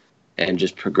 and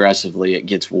just progressively it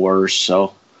gets worse.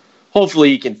 So hopefully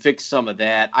he can fix some of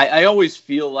that. I always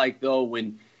feel like, though,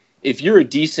 if you're a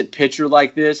decent pitcher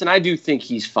like this, and I do think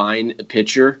he's fine, a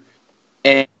pitcher,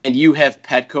 and you have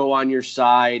Petco on your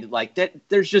side, like that,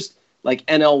 there's just like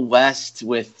NL West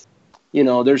with,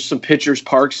 there's some pitchers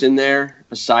parks in there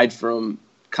aside from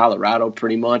Colorado,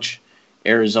 pretty much.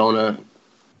 Arizona,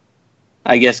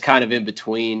 I guess, kind of in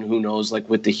between. Who knows, like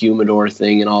with the humidor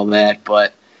thing and all that.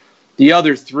 But the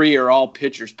other 3 are all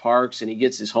pitchers parks, and he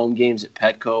gets his home games at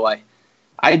Petco.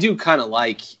 I do kind of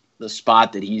like the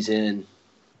spot that he's in.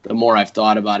 The more I've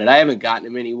thought about it, I haven't gotten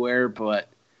him anywhere, but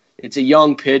it's a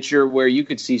young pitcher where you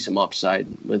could see some upside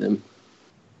with him.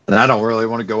 And I don't really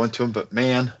want to go into him, but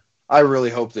man, I really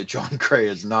hope that John Gray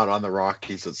is not on the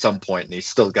Rockies at some point and he's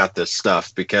still got this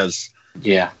stuff, because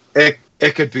it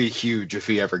could be huge if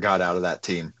he ever got out of that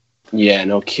team. Yeah,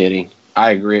 no kidding.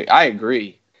 I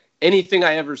agree. Anything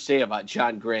I ever say about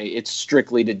John Gray, it's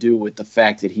strictly to do with the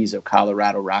fact that he's a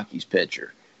Colorado Rockies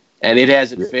pitcher. And it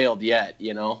hasn't failed yet,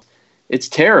 you know. It's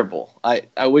terrible.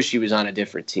 I wish he was on a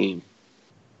different team.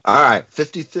 All right,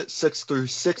 56 through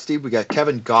 60, we got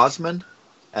Kevin Gausman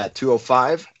at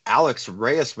 205. Alex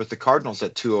Reyes with the Cardinals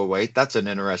at 208. That's an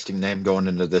interesting name going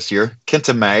into this year.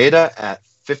 Kenta Maeda at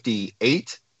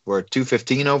 58. We're at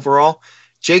 215 overall.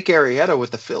 Jake Arrieta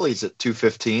with the Phillies at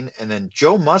 215. And then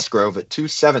Joe Musgrove at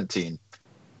 217.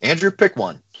 Andrew, pick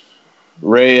one.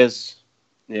 Reyes.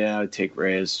 Yeah, I would take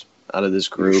Reyes out of this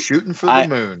group. You're shooting for the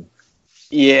moon.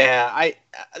 Yeah,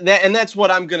 that's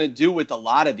what I'm going to do with a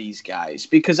lot of these guys,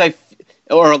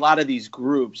 or a lot of these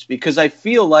groups, because I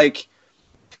feel like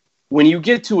when you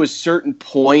get to a certain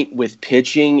point with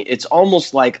pitching, it's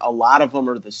almost like a lot of them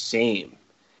are the same.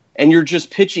 And you're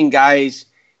just pitching guys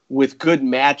with good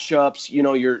matchups. You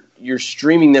know, you're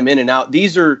streaming them in and out.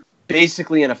 These are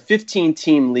basically in a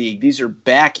 15-team league. These are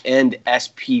back-end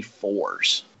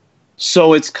SP4s.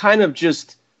 So it's kind of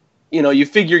just, you know, you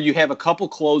figure you have a couple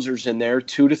closers in there,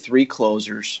 2 to 3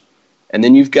 closers. And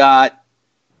then you've got,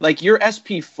 like, your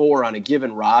SP4 on a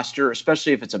given roster,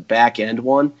 especially if it's a back-end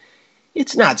one,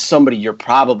 it's not somebody you're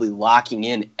probably locking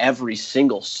in every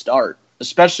single start,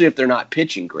 especially if they're not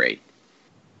pitching great.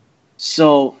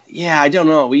 So, yeah, I don't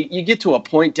know. You get to a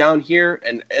point down here,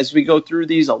 and as we go through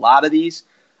these, a lot of these,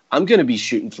 I'm going to be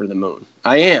shooting for the moon.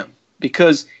 I am.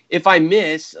 Because if I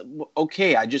miss,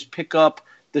 okay, I just pick up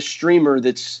the streamer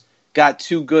that's got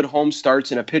 2 good home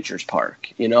starts in a pitcher's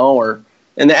park, you know,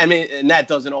 and that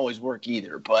doesn't always work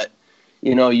either, but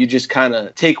you know, you just kind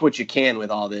of take what you can with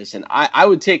all this. And I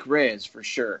would take Reyes for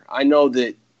sure. I know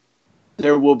that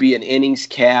there will be an innings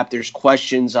cap. There's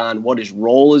questions on what his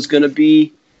role is going to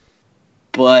be.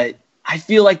 But I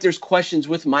feel like there's questions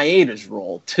with Maeda's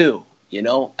role too. You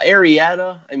know,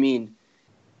 Arrieta, I mean,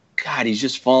 God, he's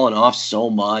just fallen off so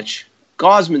much.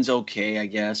 Gausman's okay, I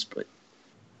guess, but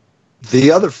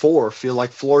the other 4 feel like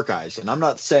floor guys. And I'm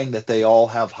not saying that they all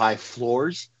have high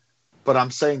floors, but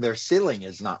I'm saying their ceiling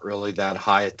is not really that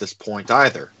high at this point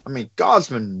either. I mean,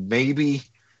 Gausman maybe,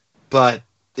 but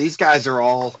these guys are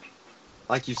all,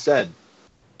 like you said,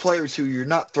 players who you're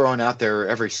not throwing out there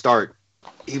every start,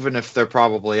 even if they're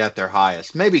probably at their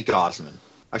highest. Maybe Gausman.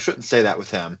 I shouldn't say that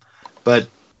with him. But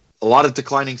a lot of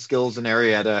declining skills in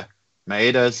Arrieta.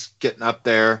 Maeda's getting up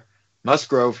there.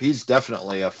 Musgrove, he's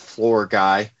definitely a floor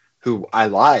guy who I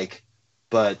like,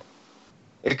 but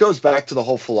it goes back to the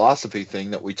whole philosophy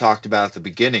thing that we talked about at the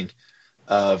beginning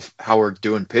of how we're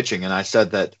doing pitching. And I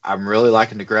said that I'm really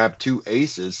liking to grab 2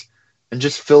 aces and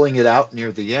just filling it out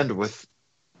near the end with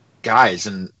guys.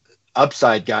 And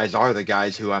upside guys are the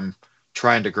guys who I'm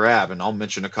trying to grab. And I'll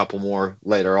mention a couple more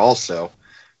later also,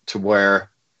 to where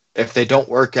if they don't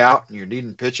work out and you're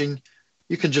needing pitching,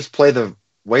 you can just play the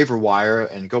waiver wire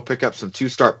and go pick up some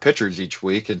 2-start pitchers each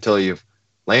week until you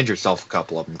land yourself a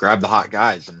couple of them. Grab the hot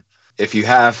guys. And if you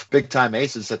have big-time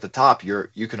aces at the top,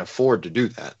 you can afford to do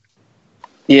that.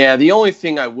 Yeah, the only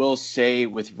thing I will say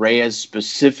with Reyes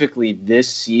specifically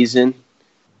this season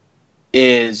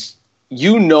is,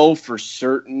 you know, for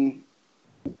certain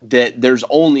that there's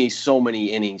only so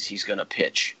many innings he's going to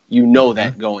pitch. You know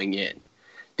that going in.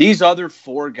 These other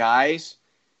 4 guys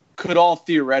could all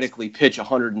theoretically pitch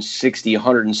 160,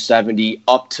 170,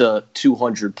 up to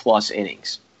 200-plus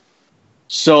innings.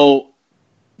 So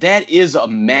that is a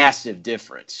massive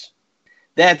difference.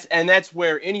 That's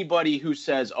where anybody who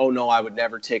says, oh, no, I would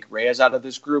never take Reyes out of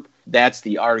this group, that's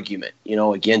the argument, you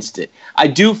know, against it. I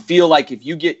do feel like if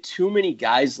you get too many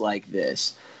guys like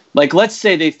this, like let's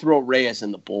say they throw Reyes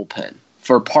in the bullpen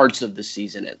for parts of the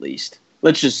season at least.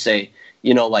 Let's just say,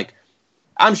 you know, like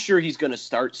I'm sure he's going to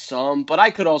start some, but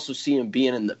I could also see him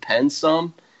being in the pen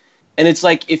some. And it's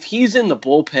like if he's in the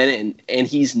bullpen and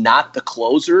he's not the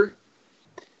closer,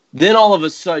 then all of a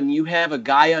sudden you have a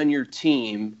guy on your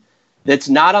team that's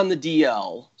not on the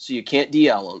DL, so you can't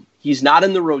DL him. He's not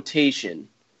in the rotation,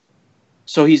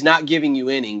 so he's not giving you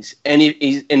innings, and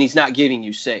he's not giving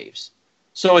you saves.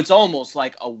 So it's almost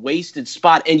like a wasted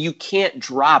spot, and you can't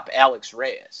drop Alex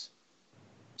Reyes.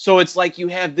 So it's like you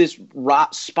have this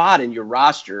spot in your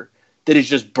roster that is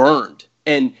just burned,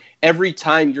 and every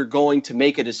time you're going to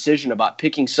make a decision about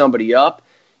picking somebody up,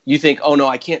 you think, oh, no,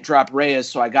 I can't drop Reyes,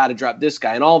 so I got to drop this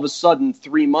guy. And all of a sudden,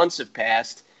 3 months have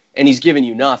passed, and he's giving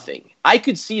you nothing. I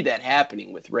could see that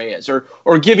happening with Reyes,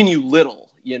 or giving you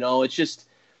little. You know, it's just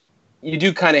you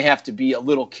do kind of have to be a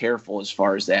little careful as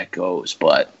far as that goes.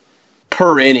 But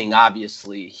per inning,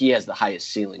 obviously, he has the highest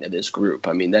ceiling of this group.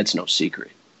 I mean, that's no secret.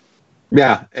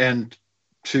 Yeah, and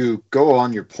to go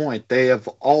on your point, they have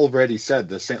already said,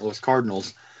 the St. Louis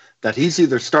Cardinals, that he's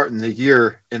either starting the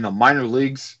year in the minor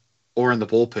leagues or in the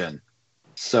bullpen.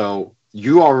 So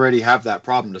you already have that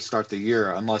problem to start the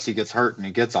year unless he gets hurt and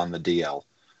he gets on the DL.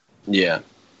 Yeah.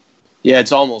 Yeah,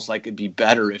 it's almost like it'd be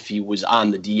better if he was on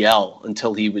the DL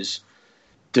until he was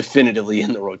definitively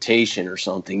in the rotation or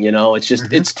something. It's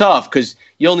just it's tough because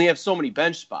you only have so many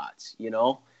bench spots,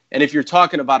 and if you're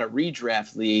talking about a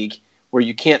redraft league where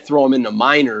you can't throw him into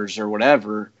minors or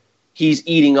whatever, he's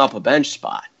eating up a bench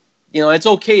spot. It's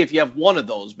okay if you have one of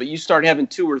those, but you start having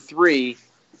two or three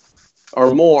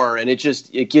or more, and it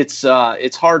gets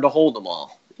it's hard to hold them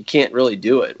all. You can't really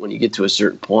do it when you get to a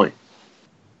certain point.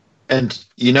 And,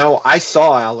 I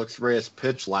saw Alex Reyes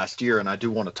pitch last year, and I do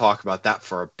want to talk about that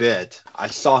for a bit. I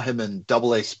saw him in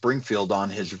Double-A Springfield on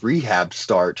his rehab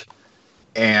start,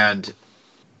 and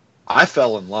I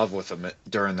fell in love with him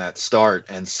during that start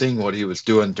and seeing what he was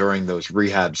doing during those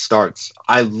rehab starts.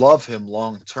 I love him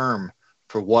long-term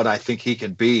for what I think he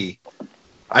can be.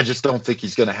 I just don't think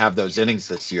he's going to have those innings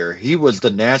this year. He was the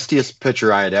nastiest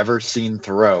pitcher I had ever seen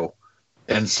throw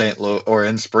in St. Louis or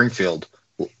in Springfield,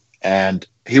 and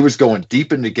he was going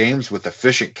deep into games with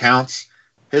efficient counts.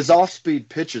 His off-speed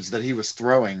pitches that he was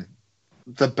throwing,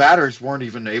 the batters weren't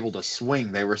even able to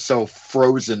swing. They were so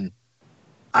frozen.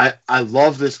 I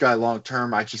love this guy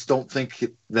long-term. I just don't think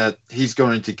that he's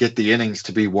going to get the innings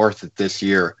to be worth it this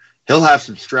year. He'll have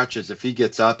some stretches if he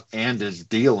gets up and is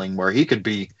dealing where he could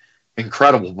be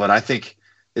incredible, but I think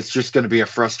it's just going to be a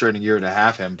frustrating year to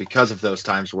have him because of those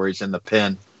times where he's in the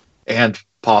pen and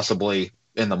possibly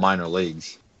in the minor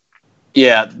leagues.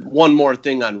 Yeah, one more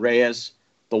thing on Reyes.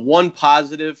 The one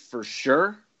positive for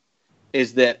sure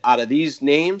is that out of these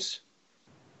names,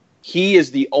 he is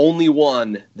the only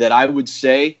one that I would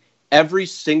say every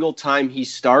single time he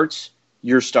starts,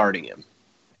 you're starting him.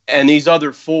 And these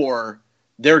other four,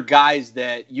 they're guys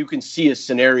that you can see a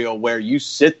scenario where you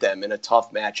sit them in a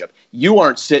tough matchup. You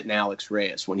aren't sitting Alex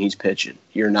Reyes when he's pitching.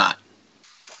 You're not.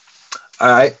 All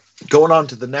right, going on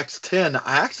to the next 10,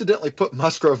 I accidentally put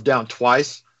Musgrove down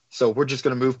twice. So we're just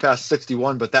going to move past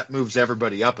 61, but that moves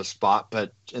everybody up a spot.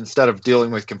 But instead of dealing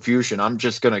with confusion, I'm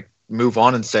just going to move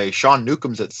on and say Sean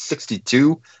Newcomb's at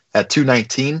 62 at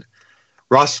 219.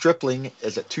 Ross Stripling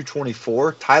is at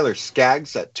 224. Tyler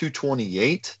Skaggs at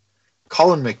 228.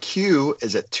 Colin McHugh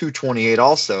is at 228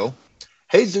 also.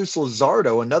 Jesus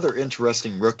Luzardo, another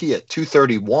interesting rookie, at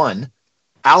 231.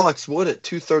 Alex Wood at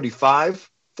 235.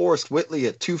 Forrest Whitley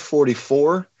at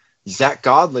 244. Zach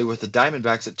Godley with the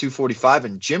Diamondbacks at 245,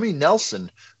 and Jimmy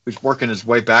Nelson, who's working his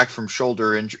way back from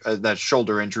that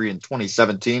shoulder injury in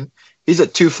 2017, he's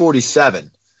at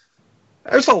 247.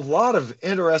 There's a lot of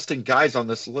interesting guys on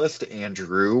this list,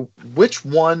 Andrew. Which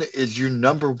one is your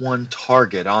number one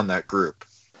target on that group?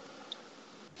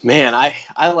 Man,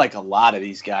 I like a lot of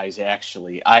these guys,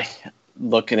 actually.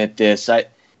 Looking at this,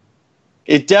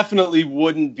 it definitely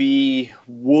wouldn't be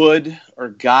Wood or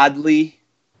Godley.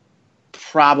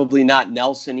 Probably not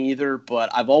Nelson either, but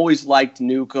I've always liked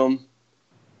Newcomb.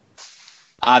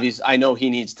 Obviously, I know he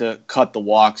needs to cut the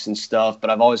walks and stuff, but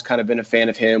I've always kind of been a fan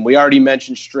of him. We already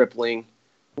mentioned Stripling.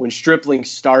 When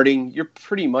Stripling's starting, you're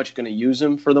pretty much going to use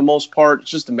him for the most part.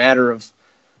 It's just a matter of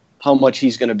how much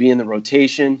he's going to be in the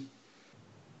rotation.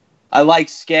 I like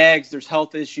Skaggs. There's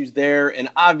health issues there. And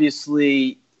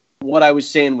obviously, what I was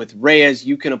saying with Reyes,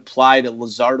 you can apply to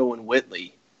Luzardo and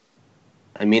Whitley.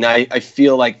 I mean, I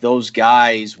feel like those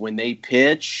guys, when they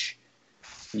pitch,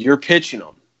 you're pitching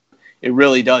them. It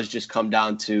really does just come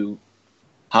down to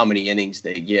how many innings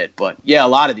they get. But, yeah, a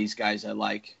lot of these guys I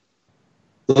like.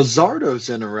 Luzardo's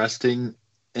interesting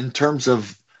in terms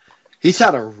of he's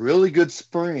had a really good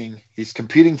spring. He's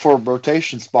competing for a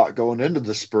rotation spot going into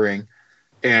the spring.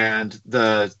 And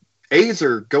the A's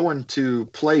are going to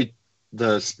play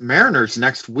the Mariners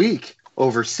next week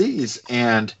overseas,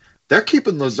 and they're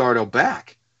keeping Luzardo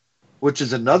back, which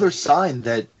is another sign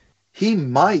that he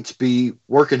might be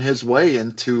working his way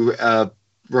into a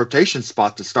rotation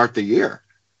spot to start the year,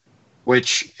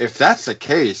 which, if that's the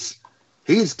case,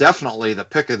 he's definitely the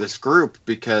pick of this group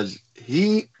because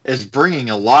he is bringing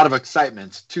a lot of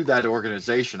excitement to that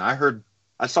organization.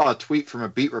 I saw a tweet from a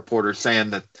beat reporter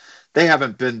saying that they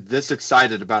haven't been this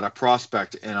excited about a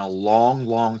prospect in a long,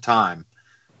 long time.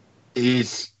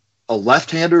 He's a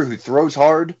left-hander who throws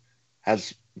hard,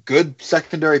 has good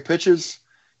secondary pitches.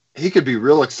 He could be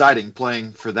real exciting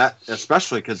playing for that,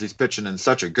 especially because he's pitching in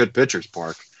such a good pitcher's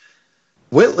park.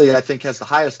 Whitley, I think, has the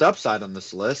highest upside on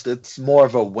this list. It's more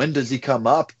of a when does he come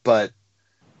up, but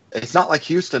it's not like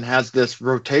Houston has this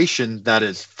rotation that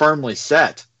is firmly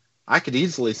set. I could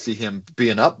easily see him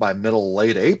being up by middle,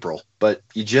 late April, but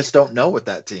you just don't know with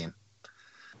that team.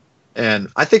 And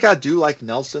I think I do like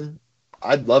Nelson.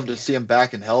 I'd love to see him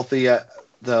back and healthy.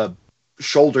 The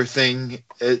shoulder thing,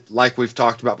 like we've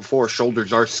talked about before,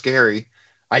 shoulders are scary.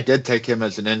 I did take him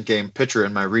as an in-game pitcher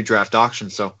in my redraft auction,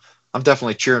 so I'm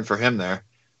definitely cheering for him there.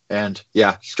 And,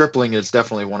 yeah, Stripling is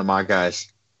definitely one of my guys.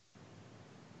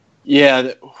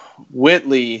 Yeah,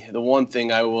 Whitley, the one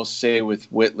thing I will say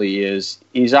with Whitley is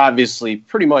he's obviously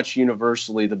pretty much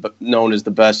universally known as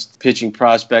the best pitching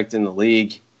prospect in the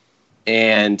league.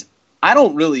 And I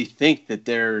don't really think that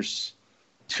there's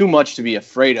too much to be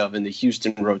afraid of in the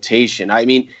Houston rotation. I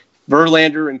mean,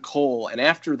 Verlander and Cole, and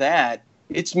after that,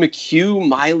 it's McHugh,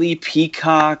 Miley,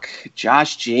 Peacock,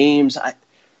 Josh James.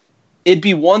 It'd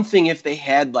be one thing if they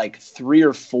had like 3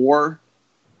 or 4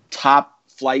 top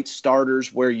flight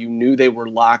starters where you knew they were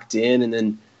locked in and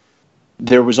then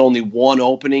there was only one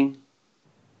opening.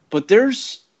 But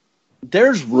there's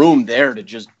room there to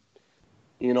just,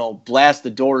 blast the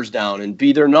doors down and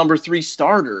be their number 3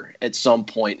 starter at some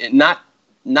point, and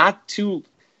not too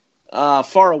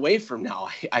far away from now.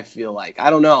 I feel like, I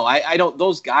don't know. I don't,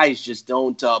 those guys just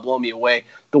don't blow me away.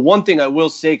 The one thing I will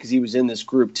say, because he was in this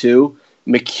group too,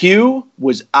 McHugh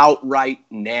was outright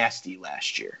nasty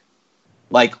last year.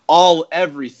 Like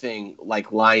everything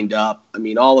like lined up. I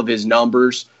mean, all of his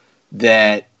numbers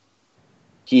that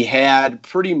he had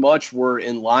pretty much were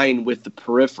in line with the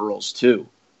peripherals too.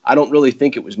 I don't really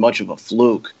think it was much of a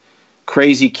fluke.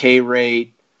 Crazy K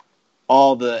rate,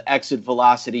 all the exit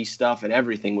velocity stuff and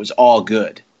everything was all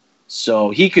good.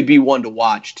 So he could be one to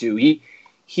watch too. He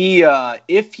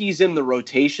if he's in the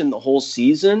rotation the whole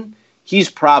season, he's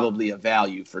probably a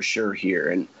value for sure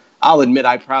here. And I'll admit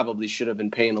I probably should have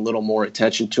been paying a little more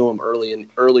attention to him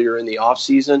earlier in the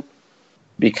offseason,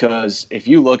 because if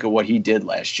you look at what he did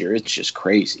last year, it's just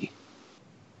crazy.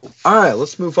 All right,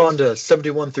 let's move on to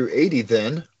 71 through 80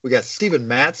 then. We got Steven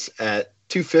Matz at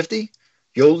 250.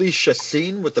 Yoli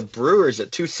Chacin with the Brewers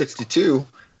at 262.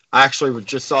 I actually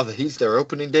just saw that he's their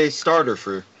opening day starter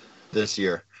for this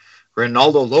year.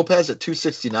 Reynaldo Lopez at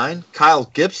 269. Kyle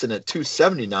Gibson at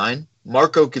 279.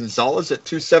 Marco Gonzalez at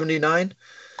 279.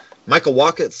 Michael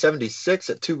Wacha at 76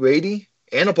 at 280.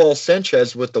 Anibal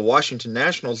Sanchez with the Washington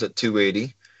Nationals at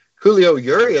 280. Julio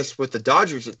Urias with the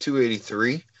Dodgers at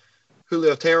 283.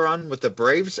 Julio Teheran with the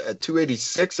Braves at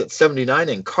 286 at 79.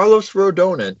 And Carlos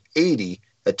Rodon at 80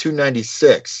 at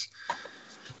 296.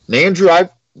 Now, Andrew, I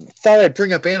thought I'd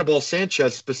bring up Anibal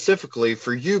Sanchez specifically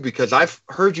for you because I've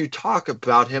heard you talk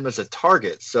about him as a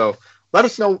target. So let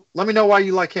me know why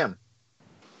you like him.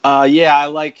 Yeah, I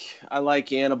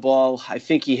like Anibal. I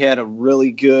think he had a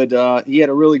really good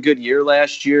year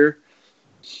last year.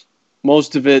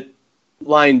 Most of it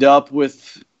lined up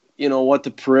with what the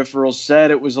peripherals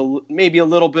said. It was maybe a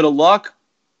little bit of luck.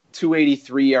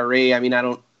 283 ERA. I mean, I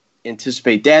don't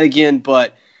anticipate that again,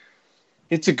 but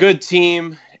it's a good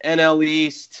team. NL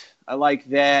East, I like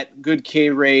that. Good K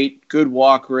rate, good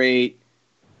walk rate.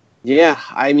 Yeah,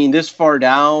 I mean, this far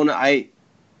down, I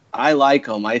like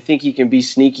him. I think he can be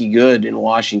sneaky good in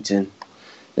Washington.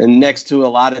 And next to a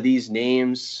lot of these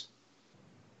names,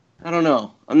 I don't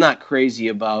know. I'm not crazy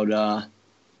about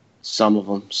some of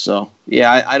them. So,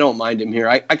 yeah, I don't mind him here.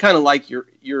 I kind of like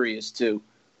Urias too.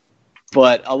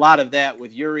 But a lot of that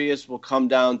with Urias will come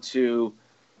down to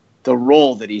the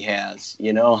role that he has.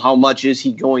 How much is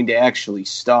he going to actually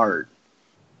start?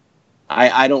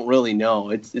 I don't really know.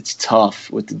 It's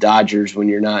tough with the Dodgers when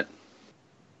you're not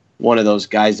one of those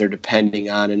guys they're depending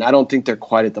on, and I don't think they're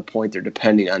quite at the point they're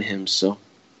depending on him. So,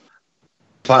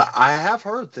 but I have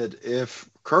heard that if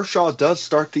Kershaw does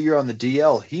start the year on the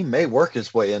DL, he may work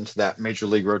his way into that major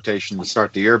league rotation to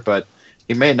start the year, but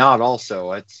he may not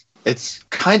also. It's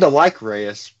kind of like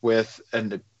Reyes with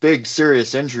a big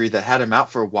serious injury that had him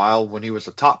out for a while when he was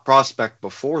a top prospect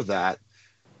before that.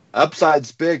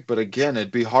 Upside's big, but again,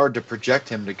 it'd be hard to project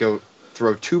him to go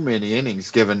throw too many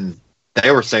innings given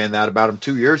they were saying that about him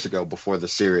 2 years ago before the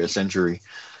serious injury.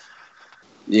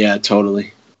 Yeah,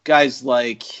 totally. Guys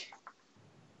like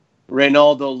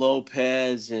Reynaldo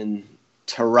Lopez and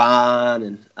Teheran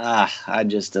and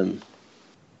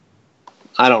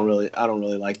I don't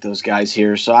really like those guys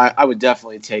here. So I would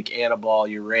definitely take Anibal,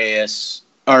 Urias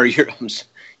over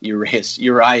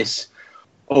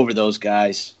those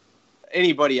guys.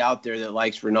 Anybody out there that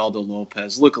likes Reynaldo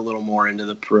Lopez, look a little more into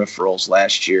the peripherals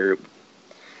last year.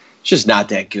 It's just not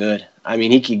that good. I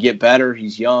mean, he could get better.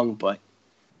 He's young, but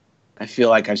I feel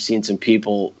like I've seen some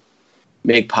people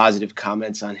make positive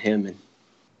comments on him, and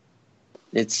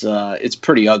it's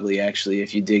pretty ugly, actually,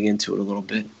 if you dig into it a little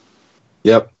bit.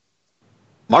 Yep.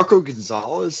 Marco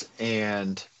Gonzalez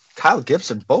and Kyle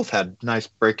Gibson both had nice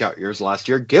breakout years last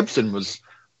year. Gibson was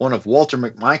one of Walter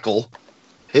McMichael.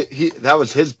 That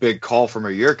was his big call from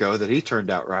a year ago that he turned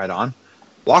out right on.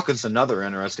 Walker's another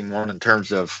interesting one in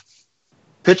terms of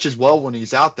pitches well when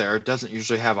he's out there. Doesn't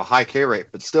usually have a high K rate,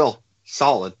 but still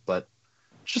solid. But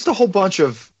just a whole bunch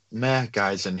of meh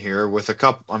guys in here with a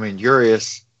couple. I mean,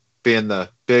 Urias being the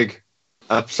big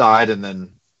upside, and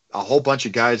then a whole bunch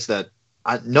of guys that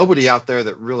nobody out there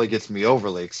that really gets me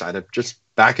overly excited. Just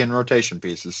back in rotation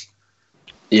pieces.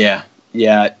 Yeah.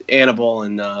 Anibal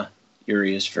and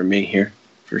Urias for me here,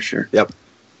 for sure. Yep.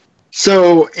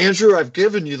 So, Andrew, I've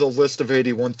given you the list of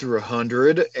 81 through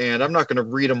 100, and I'm not going to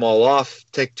read them all off,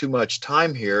 take too much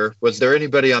time here. Was there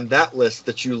anybody on that list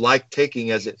that you like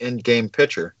taking as an in-game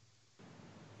pitcher?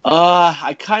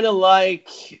 I kind of like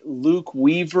Luke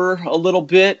Weaver a little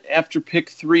bit after pick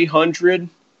 300.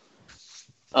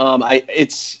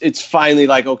 It's finally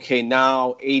like, okay,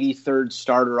 now 83rd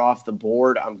starter off the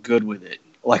board, I'm good with it.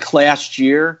 Like last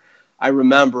year, I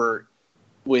remember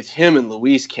with him and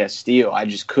Luis Castillo, I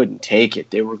just couldn't take it.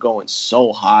 They were going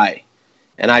so high.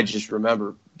 And I just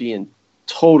remember being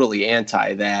totally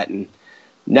anti that. And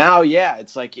now, yeah,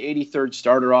 it's like 83rd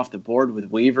starter off the board with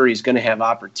Weaver. He's going to have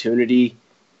opportunity.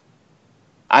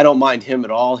 I don't mind him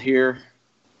at all here.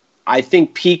 I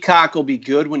think Peacock will be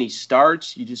good when he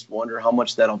starts. You just wonder how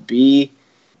much that'll be.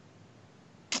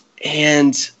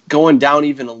 And going down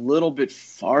even a little bit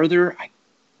farther, I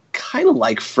kind of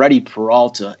like Freddie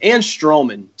Peralta and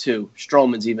Stroman, too.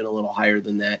 Stroman's even a little higher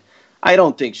than that. I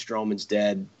don't think Stroman's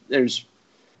dead.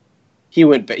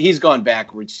 He's gone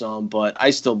backwards some, but I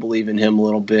still believe in him a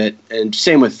little bit. And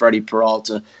same with Freddie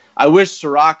Peralta. I wish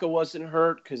Soraka wasn't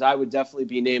hurt because I would definitely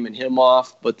be naming him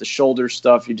off. But the shoulder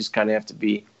stuff, you just kind of have to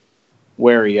be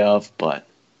wary of. But,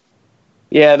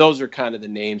 yeah, those are kind of the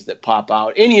names that pop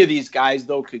out. Any of these guys,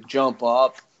 though, could jump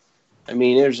up. I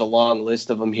mean, there's a long list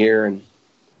of them here. And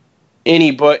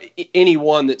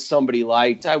anyone that somebody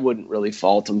liked, I wouldn't really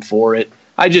fault them for it.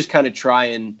 I just kind of try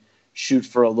and shoot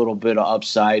for a little bit of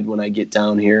upside when I get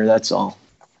down here. That's all.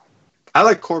 I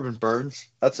like Corbin Burns.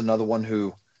 That's another one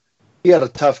who he had a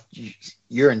tough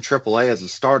year in AAA as a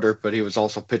starter, but he was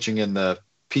also pitching in the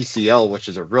PCL, which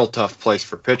is a real tough place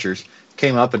for pitchers.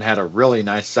 Came up and had a really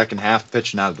nice second half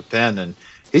pitching out of the pen, and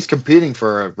he's competing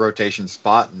for a rotation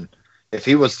spot. And if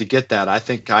he was to get that, I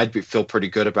think I'd feel pretty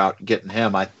good about getting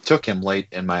him. I took him late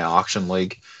in my auction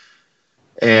league.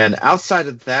 And outside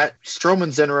of that,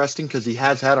 Stroman's interesting because he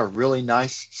has had a really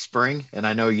nice spring. And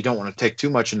I know you don't want to take too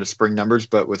much into spring numbers,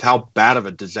 but with how bad of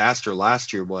a disaster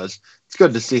last year was, it's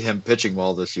good to see him pitching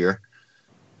well this year.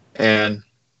 And,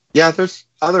 yeah, there's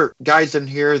other guys in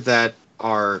here that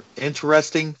are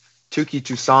interesting. Touki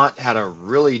Toussaint had a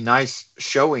really nice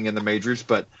showing in the majors,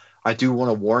 but I do want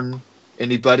to warn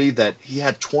anybody that he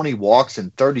had 20 walks in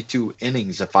 32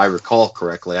 innings, if I recall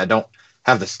correctly. I don't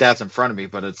have the stats in front of me,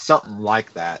 but it's something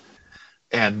like that.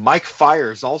 And Mike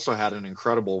Fiers also had an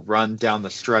incredible run down the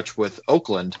stretch with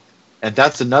Oakland, and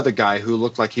that's another guy who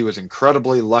looked like he was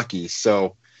incredibly lucky.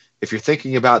 So if you're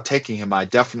thinking about taking him, I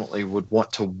definitely would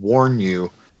want to warn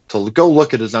you to go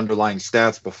look at his underlying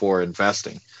stats before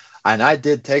investing. And I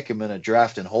did take him in a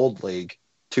draft and hold league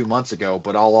 2 months ago,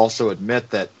 but I'll also admit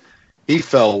that he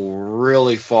fell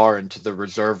really far into the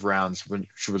reserve rounds,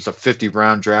 which was a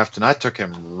 50-round draft, and I took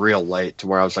him real late to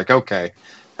where I was like, okay,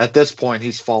 at this point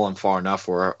he's fallen far enough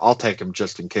where I'll take him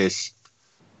just in case.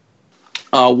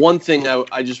 One thing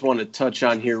I just want to touch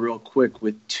on here real quick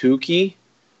with Touki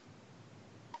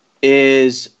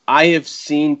is I have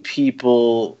seen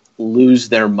people lose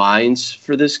their minds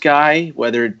for this guy,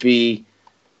 whether it be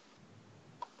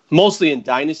mostly in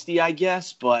Dynasty, I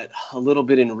guess, but a little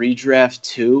bit in redraft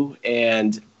too.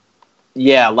 And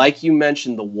yeah, like you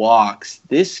mentioned, the walks.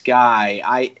 This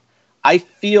guy, I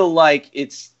feel like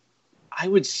I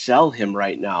would sell him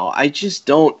right now. I just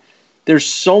don't. There's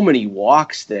so many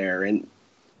walks there, and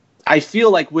I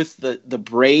feel like with the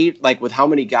Braves, like with how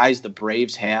many guys the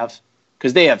Braves have,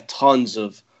 because they have tons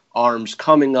of arms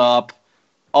coming up,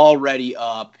 already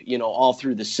up, all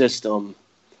through the system.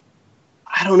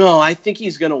 I don't know. I think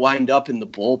he's going to wind up in the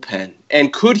bullpen.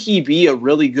 And could he be a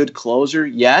really good closer?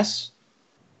 Yes.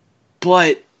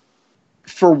 But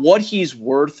for what he's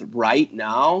worth right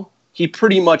now, he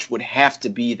pretty much would have to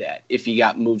be that if he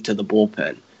got moved to the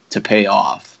bullpen to pay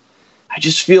off. I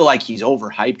just feel like he's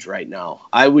overhyped right now.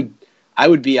 I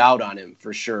would be out on him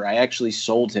for sure. I actually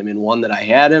sold him in one that I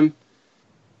had him.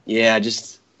 Yeah,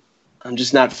 I'm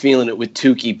just not feeling it with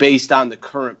Touki based on the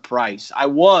current price. I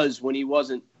was when he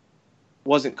wasn't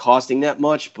costing that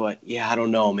much, but yeah, I don't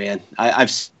know, man.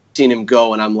 I've seen him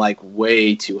go, and I'm like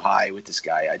way too high with this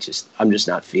guy. I'm just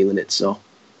not feeling it. So,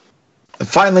 and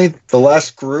finally, the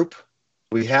last group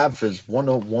we have is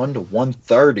 101 to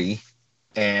 130,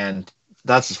 and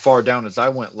that's as far down as I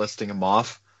went listing them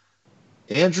off.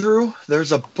 Andrew,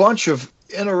 there's a bunch of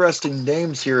interesting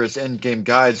names here as endgame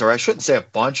guys, or I shouldn't say a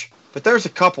bunch, but there's a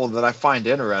couple that I find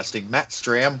interesting. Matt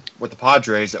Strahm with the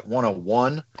Padres at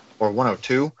 101 or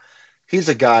 102. He's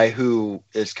a guy who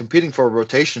is competing for a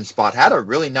rotation spot, had a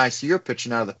really nice year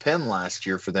pitching out of the pen last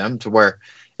year for them, to where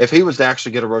if he was to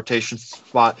actually get a rotation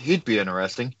spot, he'd be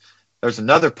interesting. There's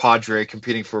another Padre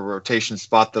competing for a rotation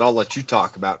spot that I'll let you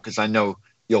talk about because I know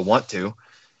you'll want to.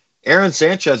 Aaron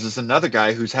Sanchez is another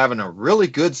guy who's having a really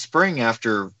good spring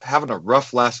after having a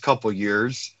rough last couple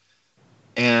years.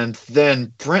 And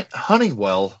then Brent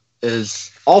Honeywell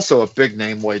is also a big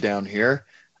name way down here.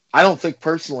 I don't think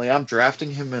personally I'm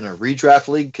drafting him in a redraft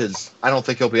league because I don't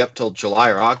think he'll be up till July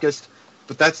or August.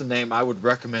 But that's a name I would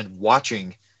recommend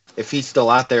watching if he's still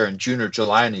out there in June or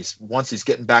July and once he's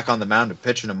getting back on the mound and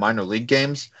pitching in minor league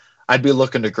games. I'd be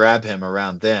looking to grab him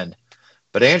around then.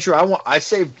 But Andrew, I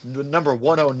saved number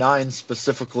 109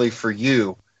 specifically for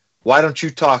you. Why don't you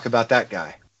talk about that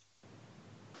guy?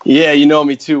 Yeah, you know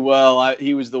me too well.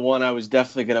 He was the one I was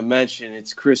definitely going to mention.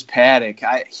 It's Chris Paddack.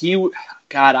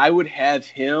 I would have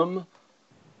him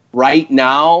right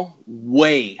now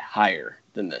way higher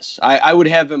than this. I would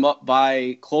have him up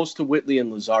by close to Whitley and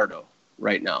Luzardo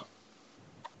right now.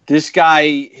 This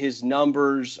guy, his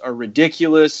numbers are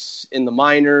ridiculous in the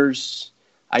minors.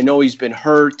 I know he's been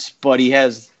hurt, but he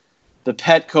has the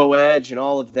Petco edge and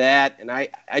all of that. And I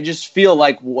just feel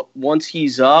like once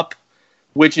he's up,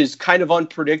 which is kind of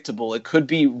unpredictable, it could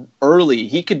be early.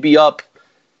 He could be up.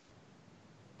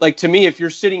 Like, to me, if you're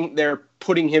sitting there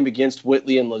putting him against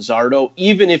Whitley and Luzardo,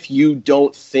 even if you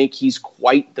don't think he's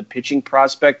quite the pitching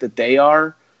prospect that they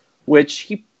are, which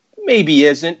he maybe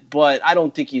isn't, but I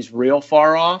don't think he's real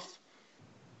far off.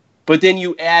 But then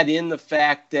you add in the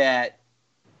fact that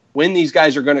when these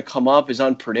guys are going to come up is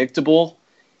unpredictable,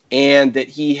 and that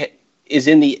he's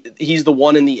the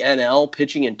one in the NL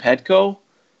pitching in Petco.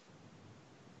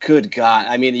 Good God.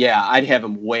 I mean, yeah, I'd have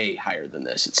him way higher than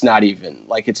this. It's not even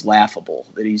like it's laughable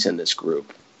that he's in this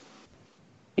group.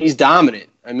 He's dominant.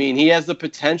 I mean, he has the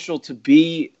potential to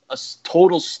be a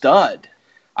total stud.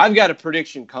 I've got a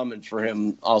prediction coming for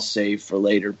him I'll save for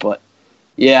later, but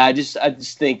yeah, I just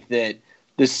think that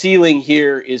the ceiling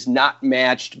here is not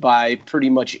matched by pretty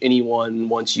much anyone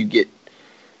once you get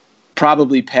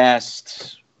probably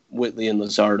past Whitley and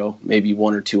Luzardo, maybe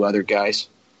one or two other guys.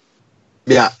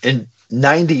 Yeah, in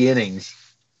 90 innings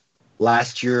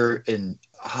last year in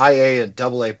high A and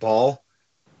double A ball,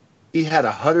 he had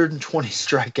 120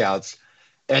 strikeouts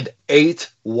and 8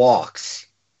 walks.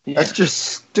 Yeah. That's just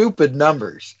stupid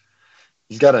numbers.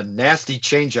 He's got a nasty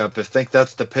changeup. I think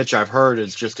that's the pitch I've heard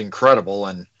is just incredible,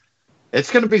 and it's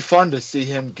going to be fun to see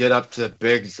him get up to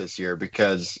bigs this year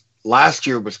because last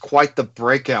year was quite the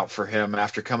breakout for him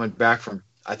after coming back from,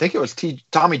 I think it was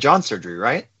Tommy John surgery,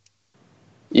 right?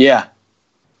 Yeah.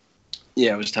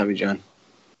 Yeah, it was Tommy John.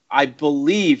 I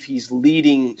believe he's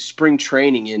leading spring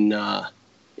training in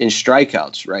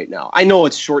strikeouts right now. I know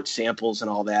it's short samples and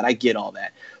all that. I get all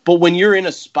that. But when you're in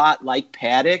a spot like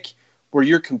Paddack where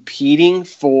you're competing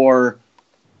for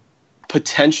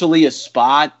potentially a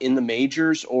spot in the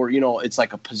majors, or, you know, it's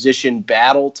like a position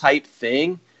battle type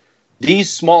thing,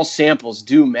 these small samples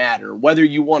do matter. Whether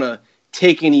you want to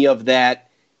take any of that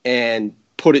and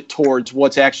put it towards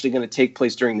what's actually going to take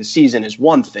place during the season is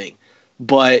one thing.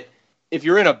 But if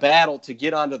you're in a battle to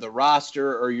get onto the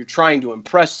roster or you're trying to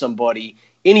impress somebody,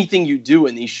 anything you do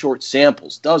in these short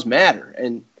samples does matter.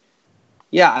 And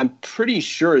yeah, I'm pretty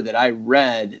sure that I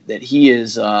read that he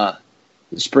is the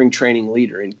spring training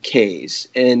leader in Ks.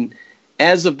 And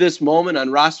as of this moment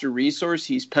on Roster Resource,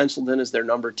 he's penciled in as their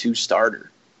number 2 starter.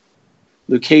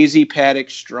 Lucchesi, Paddack,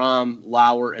 Strahm,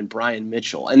 Lauer, and Brian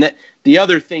Mitchell. And that the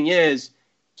other thing is,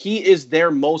 he is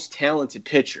their most talented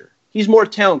pitcher. He's more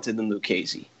talented than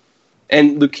Lucchesi.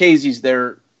 And Lucchesi's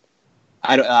their,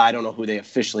 I don't know who they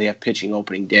officially have pitching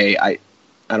opening day. I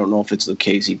don't know if it's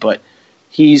Lucchesi, but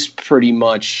he's pretty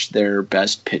much their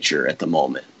best pitcher at the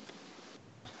moment.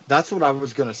 That's what I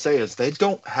was going to say is they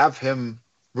don't have him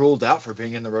ruled out for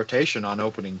being in the rotation on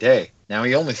opening day. Now,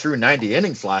 he only threw 90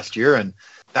 innings last year, and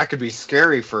that could be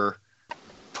scary for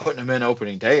putting him in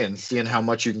opening day and seeing how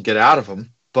much you can get out of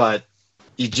him. But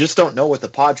you just don't know with the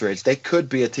Padres. They could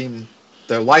be a team.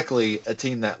 They're likely a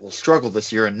team that will struggle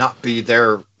this year and not be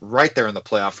there right there in the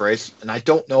playoff race. And I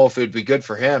don't know if it would be good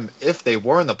for him if they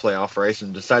were in the playoff race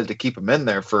and decided to keep him in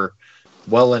there for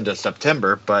well into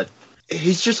September. But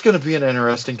he's just going to be an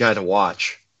interesting guy to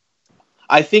watch.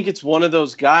 I think it's one of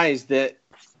those guys that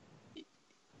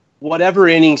whatever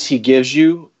innings he gives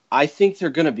you, I think they're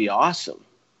going to be awesome.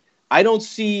 I don't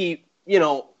see,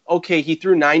 okay, he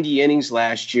threw 90 innings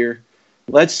last year.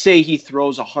 Let's say he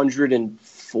throws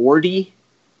 140.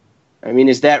 I mean,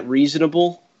 is that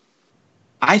reasonable?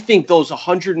 I think those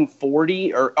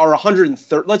 140 or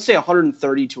 130, let's say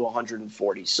 130 to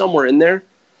 140, somewhere in there,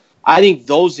 I think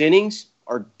those innings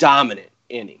are dominant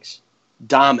innings.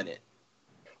 Dominant.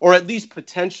 Or at least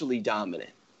potentially dominant.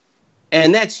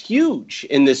 And that's huge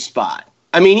in this spot.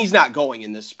 I mean, he's not going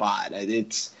in this spot.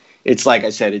 It's like I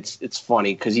said, it's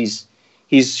funny because he's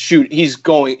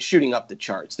shooting up the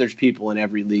charts. There's people in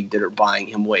every league that are buying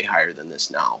him way higher than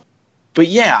this now. But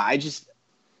yeah,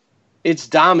 it's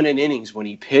dominant innings when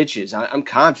he pitches. I'm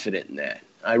confident in that.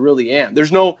 I really am.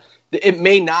 It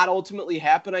may not ultimately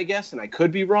happen, I guess, and I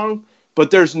could be wrong, but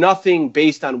there's nothing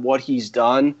based on what he's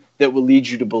done that will lead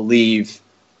you to believe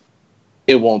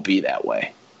it won't be that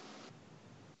way.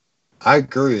 I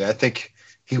agree. I think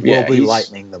he will be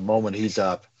lightning the moment he's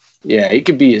up. Yeah, he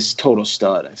could be his total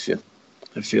stud, I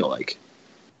feel like.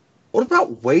 What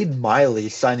about Wade Miley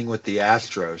signing with the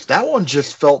Astros? That one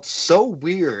just felt so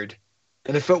weird.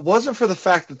 And if it wasn't for the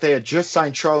fact that they had just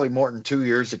signed Charlie Morton 2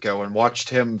 years ago and watched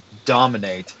him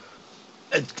dominate,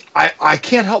 I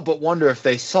can't help but wonder if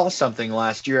they saw something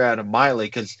last year out of Miley,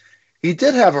 because he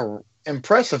did have an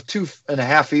impressive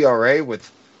 2.5 ERA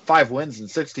with 5 wins and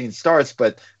 16 starts,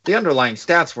 but the underlying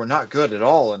stats were not good at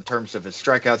all in terms of his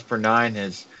strikeouts per 9.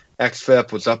 His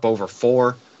xFIP was up over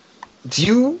 4. Do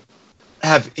you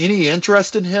have any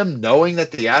interest in him, knowing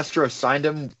that the Astros signed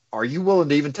him? Are you willing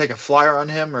to even take a flyer on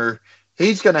him, or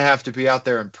he's going to have to be out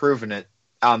there improving it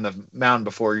on the mound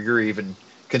before you're even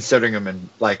considering him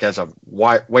as a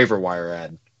waiver wire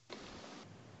ad?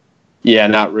 Yeah,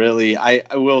 not really. I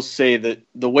will say that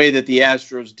the way that the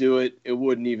Astros do it, it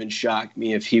wouldn't even shock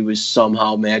me if he was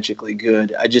somehow magically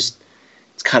good. It's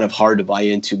kind of hard to buy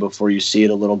into before you see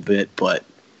it a little bit, but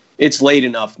it's late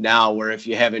enough now where if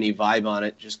you have any vibe on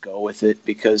it, just go with it,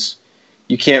 because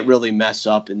you can't really mess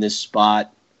up in this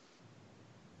spot.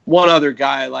 One other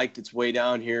guy I like that's way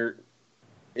down here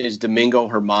is Domingo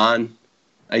Germán.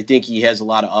 I think he has a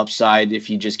lot of upside if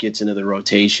he just gets into the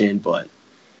rotation, but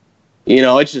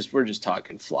we're just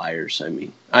talking flyers. I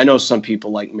mean, I know some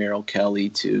people like Merrill Kelly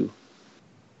too.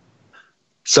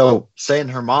 So, saying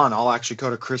Germán, I'll actually go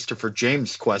to Christopher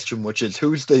James' question, which is,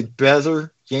 who's the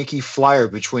better Yankee flyer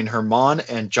between Germán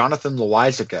and Jonathan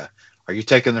Loáisiga? Are you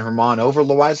taking the Germán over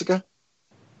Loáisiga?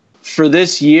 For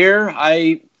this year,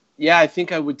 I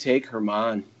think I would take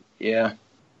Germán. Yeah.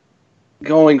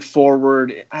 Going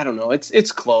forward, I don't know.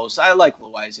 It's close. I like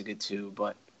Loáisiga too,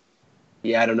 but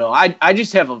yeah, I don't know. I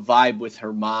just have a vibe with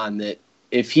Germán that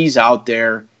if he's out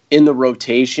there in the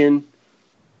rotation,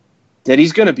 that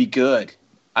he's going to be good.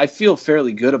 I feel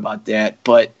fairly good about that,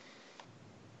 but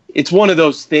it's one of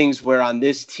those things where on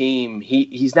this team,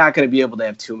 he's not going to be able to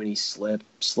have too many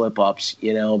slip-ups,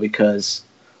 because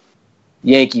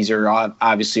Yankees are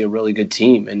obviously a really good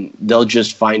team, and they'll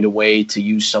just find a way to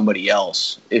use somebody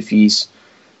else if he's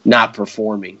not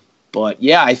performing. But,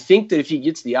 yeah, I think that if he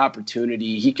gets the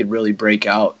opportunity, he could really break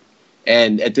out.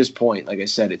 And at this point, like I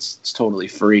said, it's totally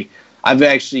free.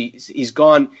 He's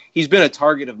been a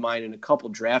target of mine in a couple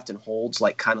draft and holds,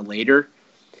 like kind of later.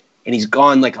 And he's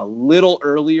gone like a little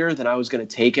earlier than I was going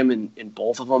to take him in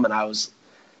both of them. And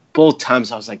both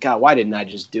times I was like, God, why didn't I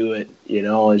just do it?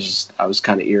 I was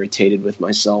kind of irritated with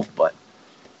myself. But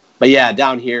yeah,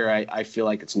 down here, I feel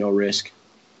like it's no risk.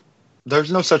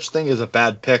 There's no such thing as a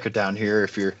bad pick down here.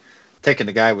 If you're taking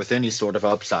a guy with any sort of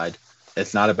upside,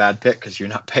 it's not a bad pick because you're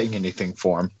not paying anything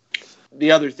for him.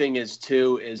 The other thing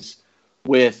is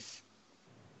with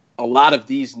a lot of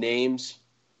these names,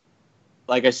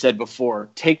 like I said before,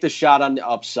 take the shot on the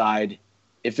upside.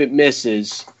 If it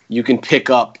misses, you can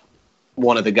pick up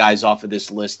one of the guys off of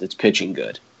this list that's pitching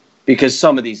good, because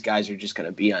some of these guys are just going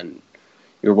to be on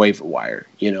your waiver wire,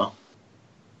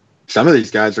 Some of these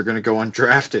guys are going to go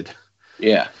undrafted.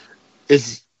 Yeah.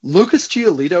 Is Lucas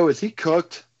Giolito, is he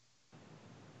cooked?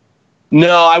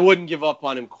 No, I wouldn't give up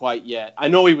on him quite yet. I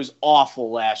know he was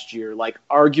awful last year, like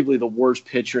arguably the worst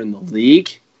pitcher in the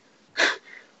league,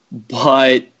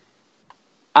 but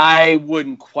I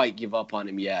wouldn't quite give up on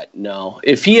him yet. No.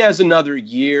 If he has another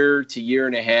year to year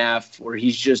and a half where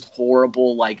he's just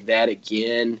horrible like that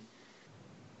again,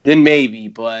 then maybe,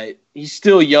 but he's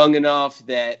still young enough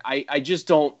that I just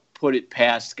don't put it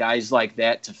past guys like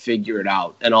that to figure it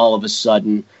out, and all of a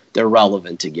sudden they're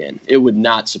relevant again. It would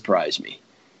not surprise me.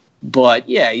 But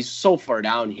yeah, he's so far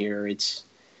down here.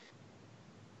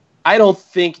 I don't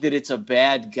think that it's a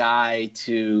bad guy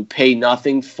to pay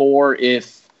nothing for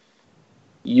if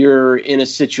you're in a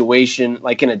situation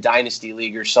like in a dynasty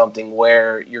league or something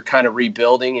where you're kind of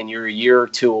rebuilding and you're a year or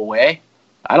two away,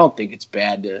 I don't think it's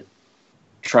bad to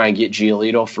try and get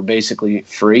Giolito for basically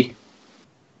free.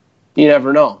 You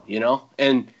never know,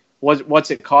 And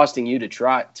what's it costing you to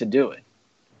try to do it?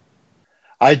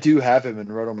 I do have him in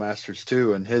RotoMasters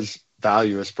too, and his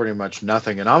value is pretty much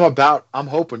nothing. And I'm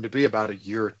hoping to be about a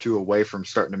year or two away from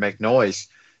starting to make noise.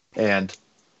 And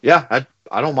yeah,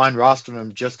 I don't mind rostering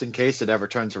him just in case it ever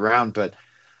turns around, but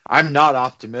I'm not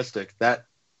optimistic. That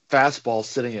fastball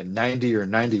sitting at 90 or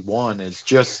 91 is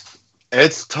just,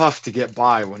 it's tough to get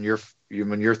by when you're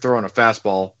throwing a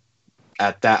fastball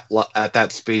at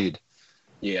that speed.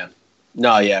 Yeah.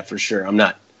 No, yeah, for sure. I'm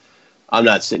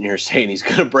not sitting here saying he's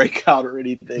going to break out or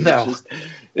anything. No.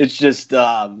 It's just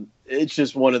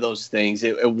one of those things.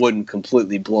 It wouldn't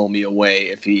completely blow me away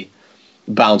if he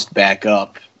bounced back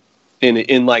up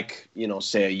in like,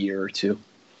 say a year or two.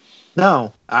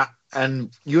 No.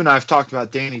 And you and I have talked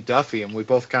about Danny Duffy, and we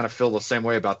both kind of feel the same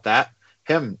way about that.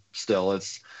 Him still.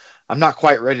 I'm not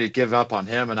quite ready to give up on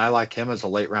him, and I like him as a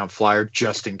late round flyer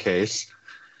just in case.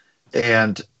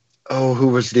 And who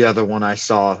was the other one I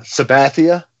saw?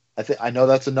 Sabathia. I know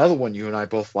that's another one you and I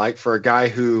both like for a guy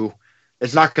who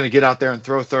is not going to get out there and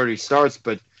throw 30 starts,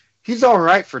 but he's all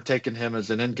right for taking him as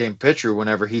an in-game pitcher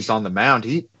whenever he's on the mound.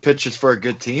 He pitches for a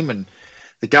good team, and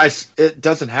the guy, it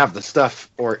doesn't have the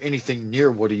stuff or anything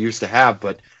near what he used to have,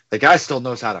 but the guy still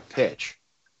knows how to pitch.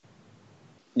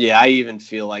 Yeah, I even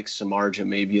feel like Samardzija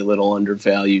may be a little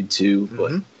undervalued too,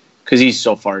 but because he's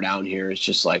so far down here, it's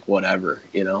just like whatever,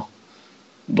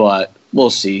 But we'll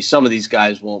see. Some of these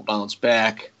guys won't bounce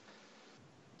back.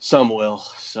 Some will.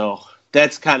 So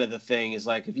that's kind of the thing is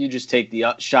like if you just take the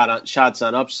shots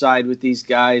on upside with these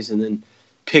guys and then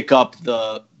pick up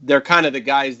they're kind of the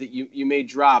guys that you may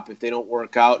drop if they don't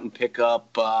work out and pick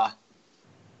up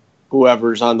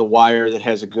whoever's on the wire that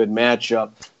has a good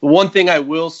matchup. The one thing I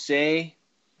will say,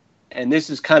 and this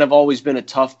has kind of always been a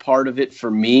tough part of it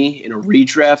for me in a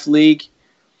redraft league,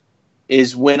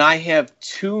 is when I have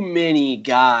too many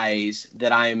guys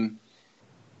that I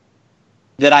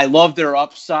love their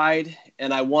upside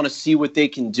and I want to see what they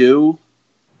can do,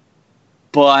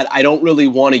 but I don't really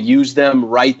want to use them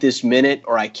right this minute,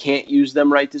 or I can't use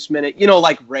them right this minute.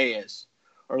 Like Reyes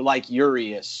or like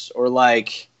Urias or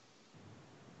like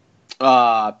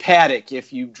Paddock,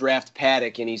 if you draft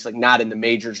Paddock and he's like not in the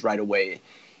majors right away.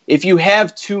 If you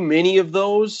have too many of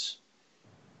those,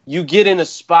 you get in a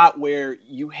spot where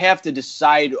you have to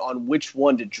decide on which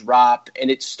one to drop,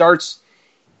 and it starts,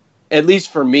 at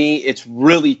least for me, it's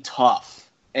really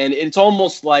tough. And it's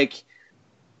almost like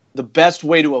the best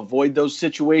way to avoid those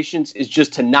situations is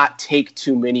just to not take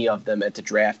too many of them at the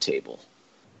draft table.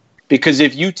 Because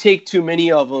if you take too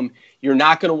many of them, you're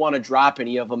not going to want to drop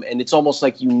any of them, and it's almost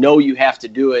like you have to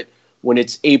do it when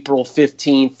it's April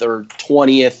 15th or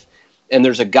 20th, and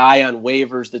there's a guy on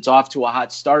waivers that's off to a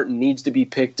hot start and needs to be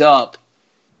picked up.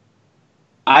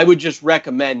 I would just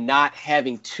recommend not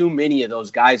having too many of those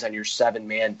guys on your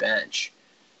 7-man bench.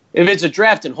 If it's a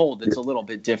draft and hold, it's a little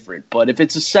bit different. But if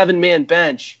it's a 7-man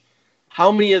bench,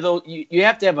 how many of those? You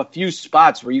have to have a few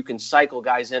spots where you can cycle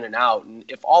guys in and out. And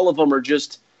if all of them are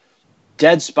just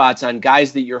dead spots on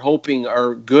guys that you're hoping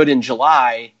are good in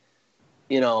July,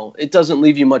 it doesn't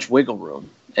leave you much wiggle room.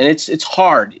 And it's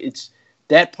hard.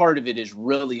 That part of it is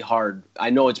really hard. I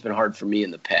know it's been hard for me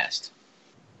in the past.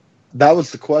 That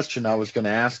was the question I was going to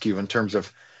ask you in terms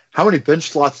of how many bench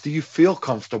slots do you feel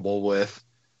comfortable with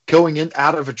going in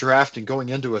out of a draft and going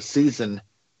into a season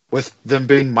with them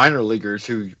being minor leaguers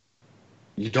who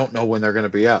you don't know when they're going to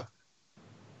be up?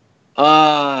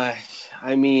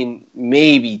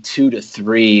 Maybe 2 to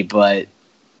 3, but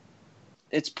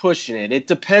it's pushing it. It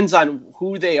depends on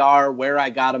who they are, where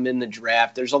I got them in the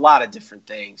draft. There's a lot of different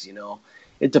things,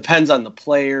 It depends on the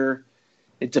player.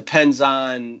 It depends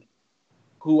on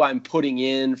who I'm putting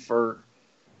in for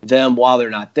them while they're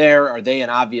not there. Are they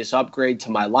an obvious upgrade to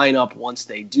my lineup once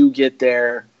they do get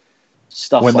there?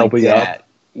 Stuff when like that. Up.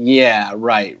 Yeah,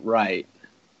 right.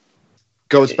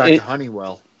 Goes back to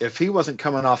Honeywell. If he wasn't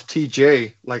coming off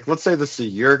TJ, like let's say this is a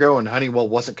year ago and Honeywell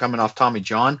wasn't coming off Tommy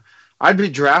John, I'd be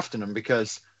drafting him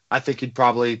because I think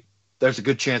there's a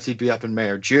good chance he'd be up in May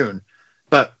or June.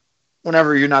 But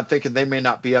whenever you're not thinking they may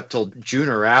not be up till June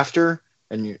or after,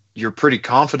 and you're pretty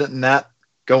confident in that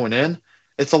going in,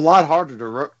 it's a lot harder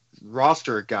to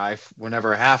roster a guy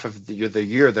whenever half of the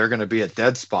year they're going to be a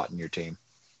dead spot in your team.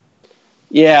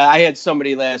 Yeah, I had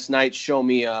somebody last night show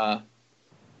me a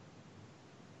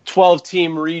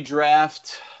 12-team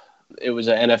redraft. It was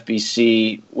an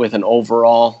NFBC with an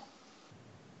overall,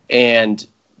 and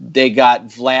they got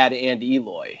Vlad and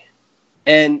Eloy.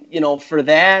 And, for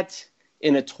that,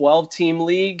 in a 12-team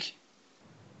league,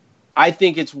 I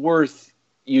think it's worth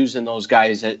using those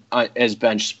guys as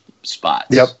bench spots.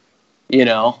 Yep.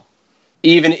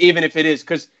 Even if it is,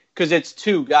 because it's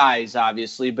two guys,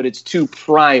 obviously, but it's two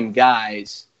prime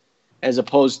guys as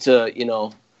opposed to,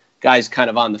 guys kind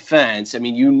of on the fence. I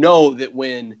mean, that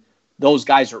when those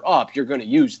guys are up, you're going to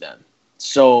use them.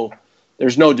 So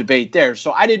there's no debate there.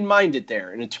 So I didn't mind it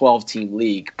there in a 12-team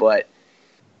league, but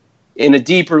in a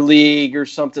deeper league or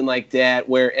something like that,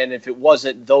 and if it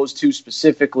wasn't those two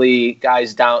specifically,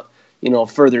 guys down,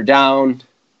 further down,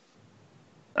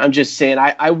 I'm just saying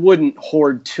I wouldn't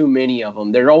hoard too many of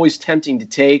them. They're always tempting to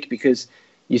take because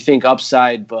you think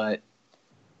upside, but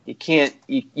you can't.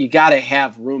 You got to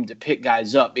have room to pick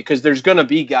guys up because there's going to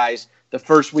be guys the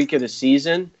first week of the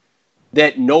season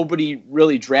that nobody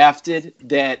really drafted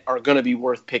that are going to be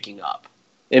worth picking up.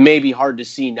 It may be hard to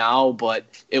see now, but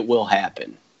it will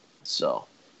happen. So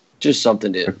just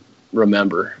something to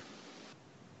remember.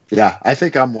 Yeah, I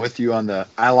think I'm with you on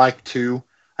I like 2.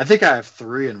 I think I have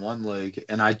 3 in one league,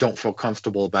 and I don't feel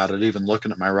comfortable about it. Even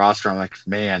looking at my roster, I'm like,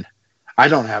 man, I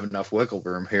don't have enough wiggle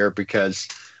room here because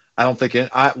I don't think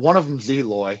one of them's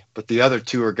Eloy, but the other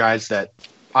 2 are guys that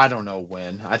I don't know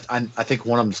when. I think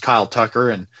one of them's Kyle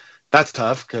Tucker, and that's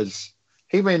tough because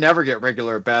he may never get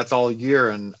regular bats all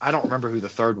year, and I don't remember who the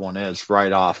third one is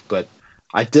right off, but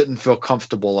I didn't feel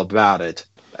comfortable about it.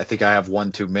 I think I have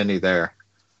one too many there.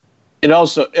 It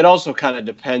also kind of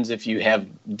depends if you have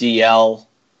DL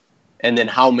and then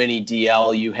how many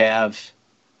DL you have.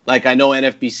 Like I know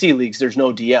NFBC leagues, there's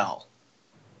no DL.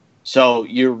 So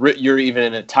you're even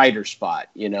in a tighter spot,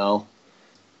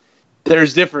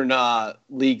 There's different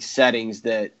league settings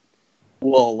that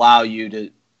will allow you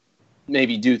to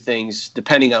maybe do things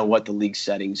depending on what the league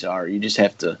settings are. You just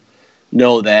have to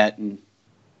know that and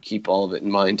keep all of it in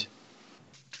mind.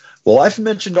 Well, I've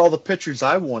mentioned all the pitchers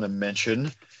I want to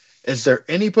mention. Is there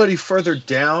anybody further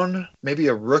down, maybe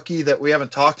a rookie that we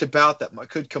haven't talked about that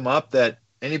could come up, that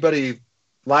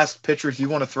last pitchers you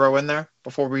want to throw in there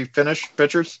before we finish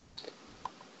pitchers?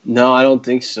 No, I don't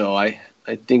think so. I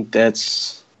think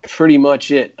that's pretty much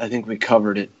it. I think we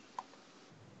covered it.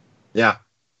 Yeah,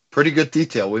 pretty good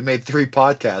detail. We made 3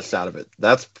 podcasts out of it.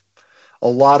 That's a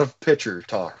lot of pitcher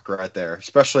talk right there,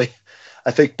 especially I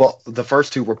think the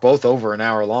first 2 were both over an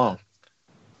hour long.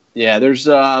 Yeah, there's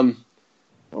I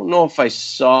don't know if I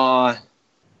saw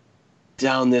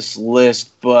down this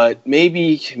list, but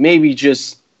maybe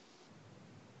just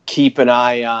keep an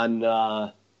eye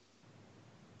on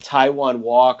Taijuan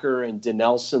Walker and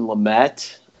Dinelson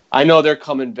Lamet. I know they're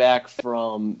coming back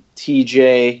from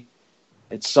TJ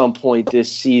at some point this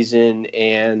season,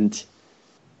 and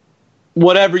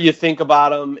whatever you think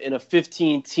about them in a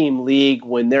 15-team league,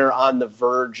 when they're on the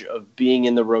verge of being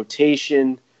in the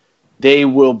rotation, they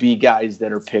will be guys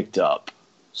that are picked up.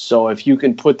 So if you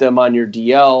can put them on your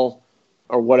DL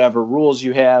or whatever rules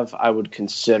you have, I would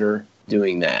consider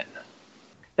doing that.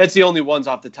 That's the only ones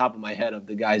off the top of my head of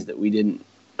the guys that we didn't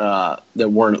that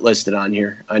weren't listed on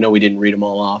here. I know we didn't read them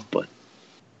all off, but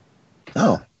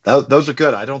those are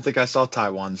good. I don't think I saw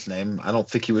Taijuan's name. I don't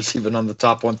think he was even on the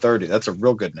top 130. That's a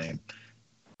real good name.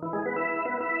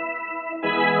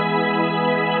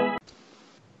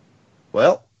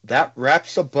 Well, that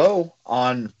wraps a bow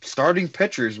on starting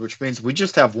pitchers, which means we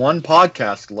just have one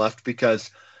podcast left because,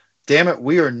 damn it,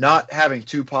 we are not having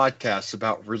 2 podcasts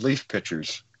about relief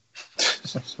pitchers.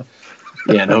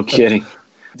 Yeah, no kidding.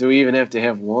 Do we even have to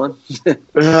have one?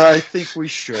 I think we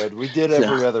should. We did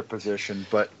every other position,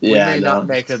 but we may not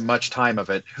make much time of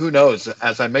it. Who knows?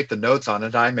 As I make the notes on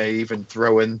it, I may even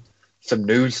throw in some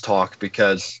news talk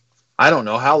because I don't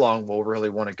know how long we'll really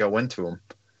want to go into them.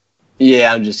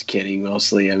 Yeah, I'm just kidding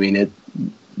mostly. I mean,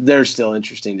 they're still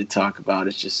interesting to talk about.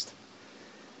 It's just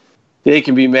they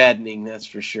can be maddening, that's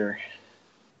for sure.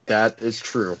 That is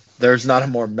true. There's not a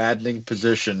more maddening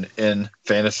position in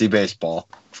fantasy baseball,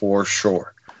 for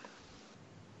sure.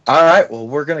 All right, well,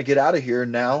 we're going to get out of here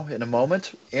now in a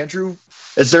moment. Andrew,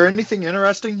 is there anything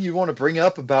interesting you want to bring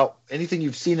up about anything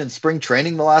you've seen in spring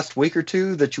training the last week or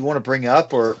 2 that you want to bring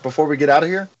up or before we get out of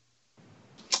here?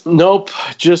 Nope,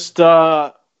 just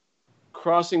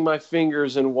crossing my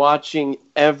fingers and watching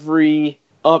every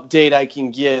update I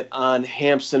can get on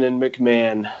Hampson and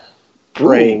McMahon.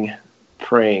 Praying.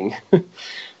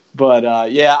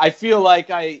 But, yeah, I feel like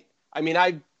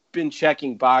I've been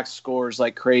checking box scores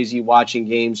like crazy, watching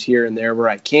games here and there where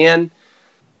I can.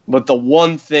 But the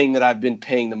one thing that I've been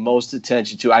paying the most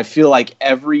attention to, I feel like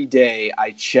every day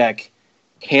I check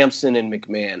Hampson and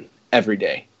McMahon every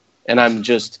day. And I'm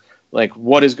just like,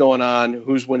 what is going on?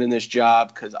 Who's winning this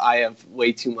job? Because I have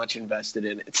way too much invested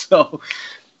in it. So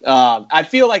I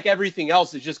feel like everything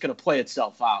else is just going to play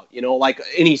itself out. Like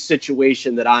any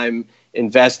situation that I'm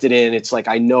invested in, it's like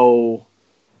I know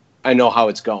how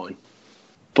it's going.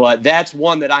 But that's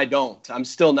one that I don't. I'm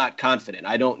still not confident.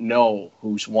 I don't know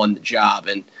who's won the job,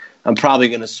 and I'm probably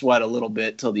going to sweat a little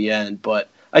bit till the end. But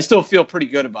I still feel pretty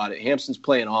good about it. Hampson's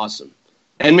playing awesome.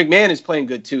 And McMahon is playing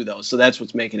good too, though, so that's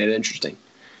what's making it interesting.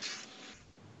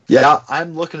 Yeah,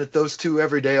 I'm looking at those two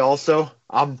every day also.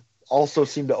 I'm also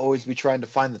seem to always be trying to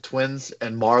find the Twins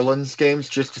and Marlins games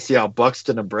just to see how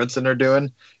Buxton and Brinson are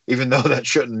doing. Even though that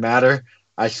shouldn't matter,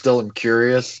 I still am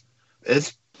curious.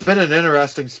 It's been an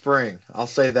interesting spring. I'll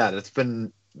say that.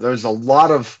 There's a lot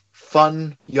of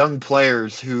fun young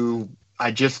players who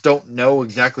I just don't know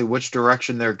exactly which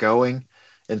direction they're going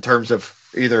in terms of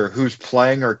either who's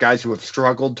playing or guys who have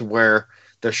struggled to where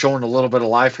they're showing a little bit of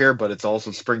life here, but it's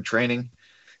also spring training.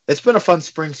 It's been a fun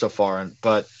spring so far,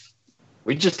 but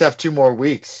we just have 2 more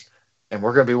weeks and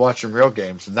we're going to be watching real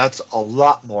games, and that's a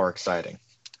lot more exciting.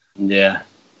 Yeah,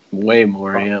 way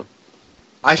more, yeah.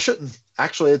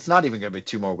 Actually, it's not even going to be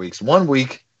 2 more weeks. 1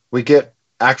 week, we get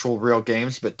actual real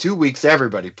games, but 2 weeks,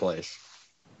 everybody plays.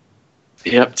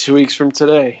 Yep, 2 weeks from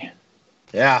today.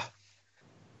 Yeah.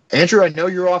 Andrew, I know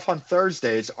you're off on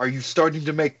Thursdays. Are you starting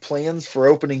to make plans for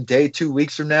opening day 2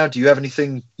 weeks from now? Do you have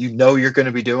anything you're going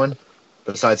to be doing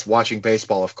besides watching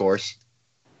baseball, of course?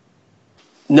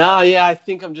 No, yeah, I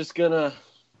think I'm just going to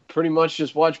pretty much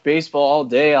just watch baseball all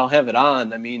day. I'll have it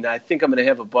on. I mean, I think I'm going to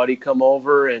have a buddy come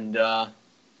over and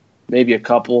maybe a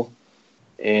couple.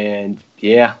 And,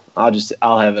 yeah,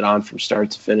 I'll have it on from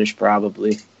start to finish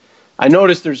probably. I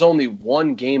noticed there's only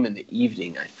 1 game in the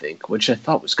evening, I think, which I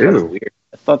thought was kind of weird.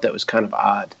 I thought that was kind of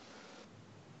odd.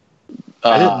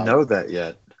 I didn't know that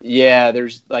yet. Yeah,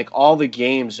 there's like all the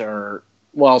games are,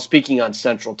 well, speaking on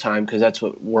Central Time, because that's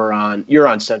what we're on. You're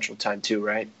on Central Time too,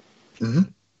 right? Mm-hmm.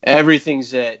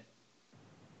 Everything's at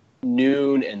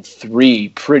noon and 3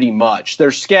 pretty much.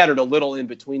 They're scattered a little in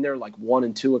between there, like 1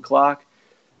 and 2 o'clock.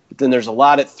 But then there's a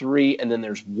lot at 3, and then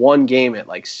there's 1 game at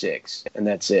like 6, and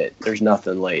that's it. There's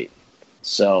nothing late.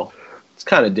 So it's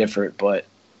kind of different, but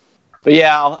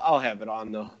yeah, I'll have it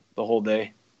on the whole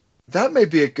day. That may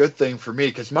be a good thing for me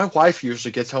because my wife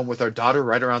usually gets home with our daughter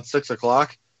right around 6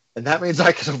 o'clock, and that means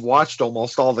I could have watched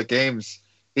almost all the games,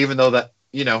 even though that,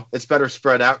 it's better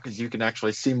spread out because you can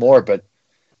actually see more, but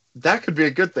that could be a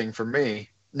good thing for me.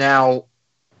 Now,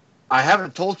 I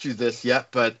haven't told you this yet,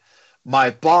 but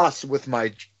my boss with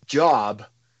my job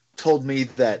told me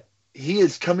that he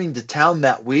is coming to town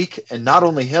that week, and not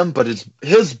only him, but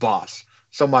his boss.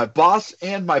 So my boss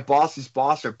and my boss's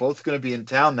boss are both going to be in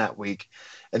town that week,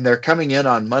 and they're coming in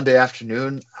on Monday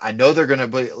afternoon. I know they're going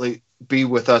to be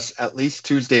with us at least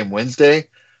Tuesday and Wednesday.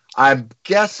 I'm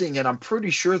guessing, and I'm pretty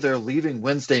sure they're leaving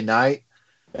Wednesday night,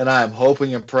 and I'm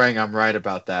hoping and praying I'm right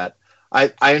about that.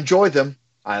 I enjoy them.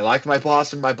 I like my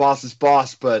boss and my boss's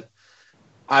boss, but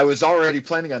I was already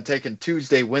planning on taking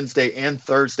Tuesday, Wednesday, and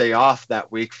Thursday off that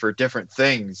week for different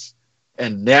things.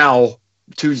 And now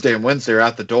Tuesday and Wednesday are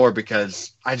out the door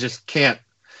because I just can't.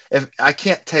 I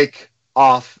can't take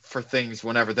off for things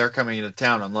whenever they're coming into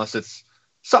town unless it's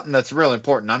something that's real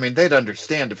important. I mean, they'd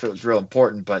understand if it was real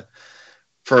important, but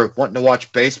for wanting to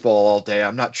watch baseball all day,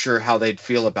 I'm not sure how they'd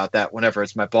feel about that whenever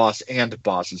it's my boss and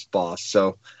boss's boss.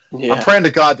 So yeah. I'm praying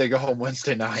to God they go home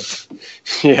Wednesday night.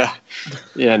 Yeah,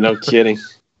 no kidding.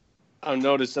 I'm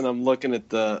noticing I'm looking at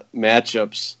the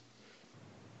matchups.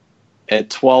 At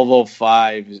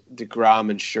 12:05,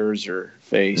 DeGrom and Scherzer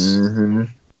face. Mm-hmm.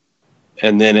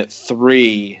 And then at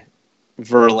 3,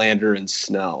 Verlander and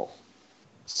Snell.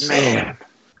 Man.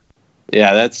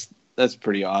 Yeah, that's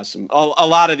pretty awesome. A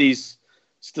lot of these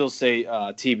still say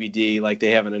TBD, like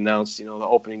they haven't announced, the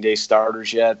opening day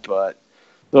starters yet, but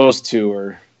those 2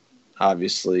 are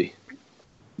obviously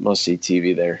must-see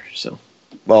TV there. So,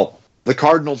 well, the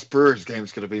Cardinals-Brewers game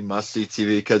is going to be must-see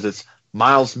TV because it's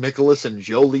Miles Mikolas and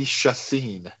Jhoulys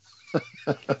Chacin.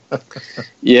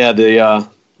 Yeah, the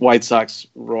White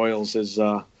Sox-Royals is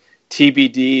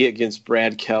TBD against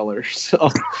Brad Keller. So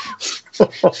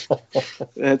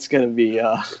that's going to be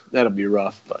that'll be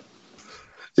rough. But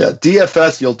yeah,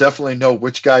 DFS, you'll definitely know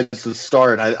which guys to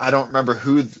start. I don't remember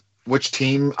which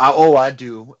team. I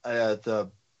do. The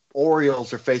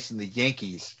Orioles are facing the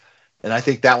Yankees. And I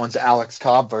think that one's Alex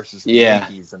Cobb versus the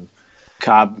Yankees. And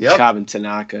Cobb and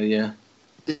Tanaka, yeah.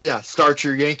 Yeah, start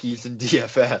your Yankees in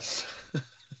DFS.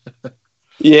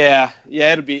 Yeah,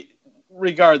 it'll be,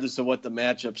 regardless of what the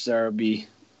matchups are, it'll be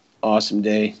awesome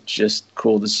day. Just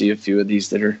cool to see a few of these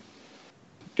that are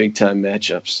big-time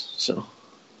matchups. So,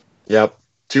 yep,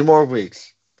 2 more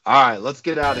weeks. All right, let's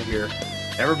get out of here.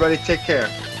 Everybody take care.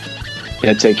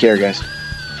 Yeah, take care, guys.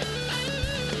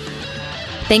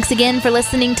 Thanks again for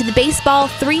listening to the Baseball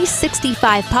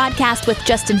 365 podcast with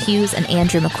Justin Hughes and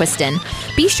Andrew McQuiston.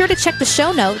 Be sure to check the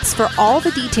show notes for all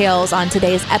the details on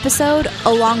today's episode,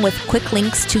 along with quick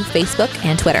links to Facebook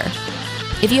and Twitter.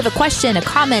 If you have a question, a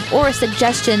comment, or a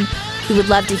suggestion, we would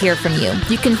love to hear from you.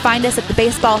 You can find us at the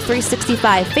Baseball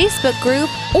 365 Facebook group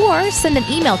or send an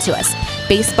email to us,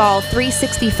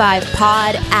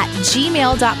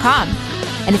 baseball365pod@gmail.com.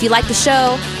 And if you like the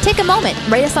show, take a moment,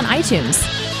 rate us on iTunes.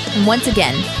 And once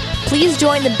again, please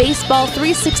join the Baseball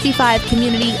 365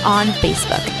 community on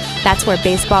Facebook. That's where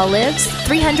baseball lives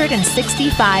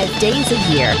 365 days a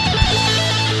year.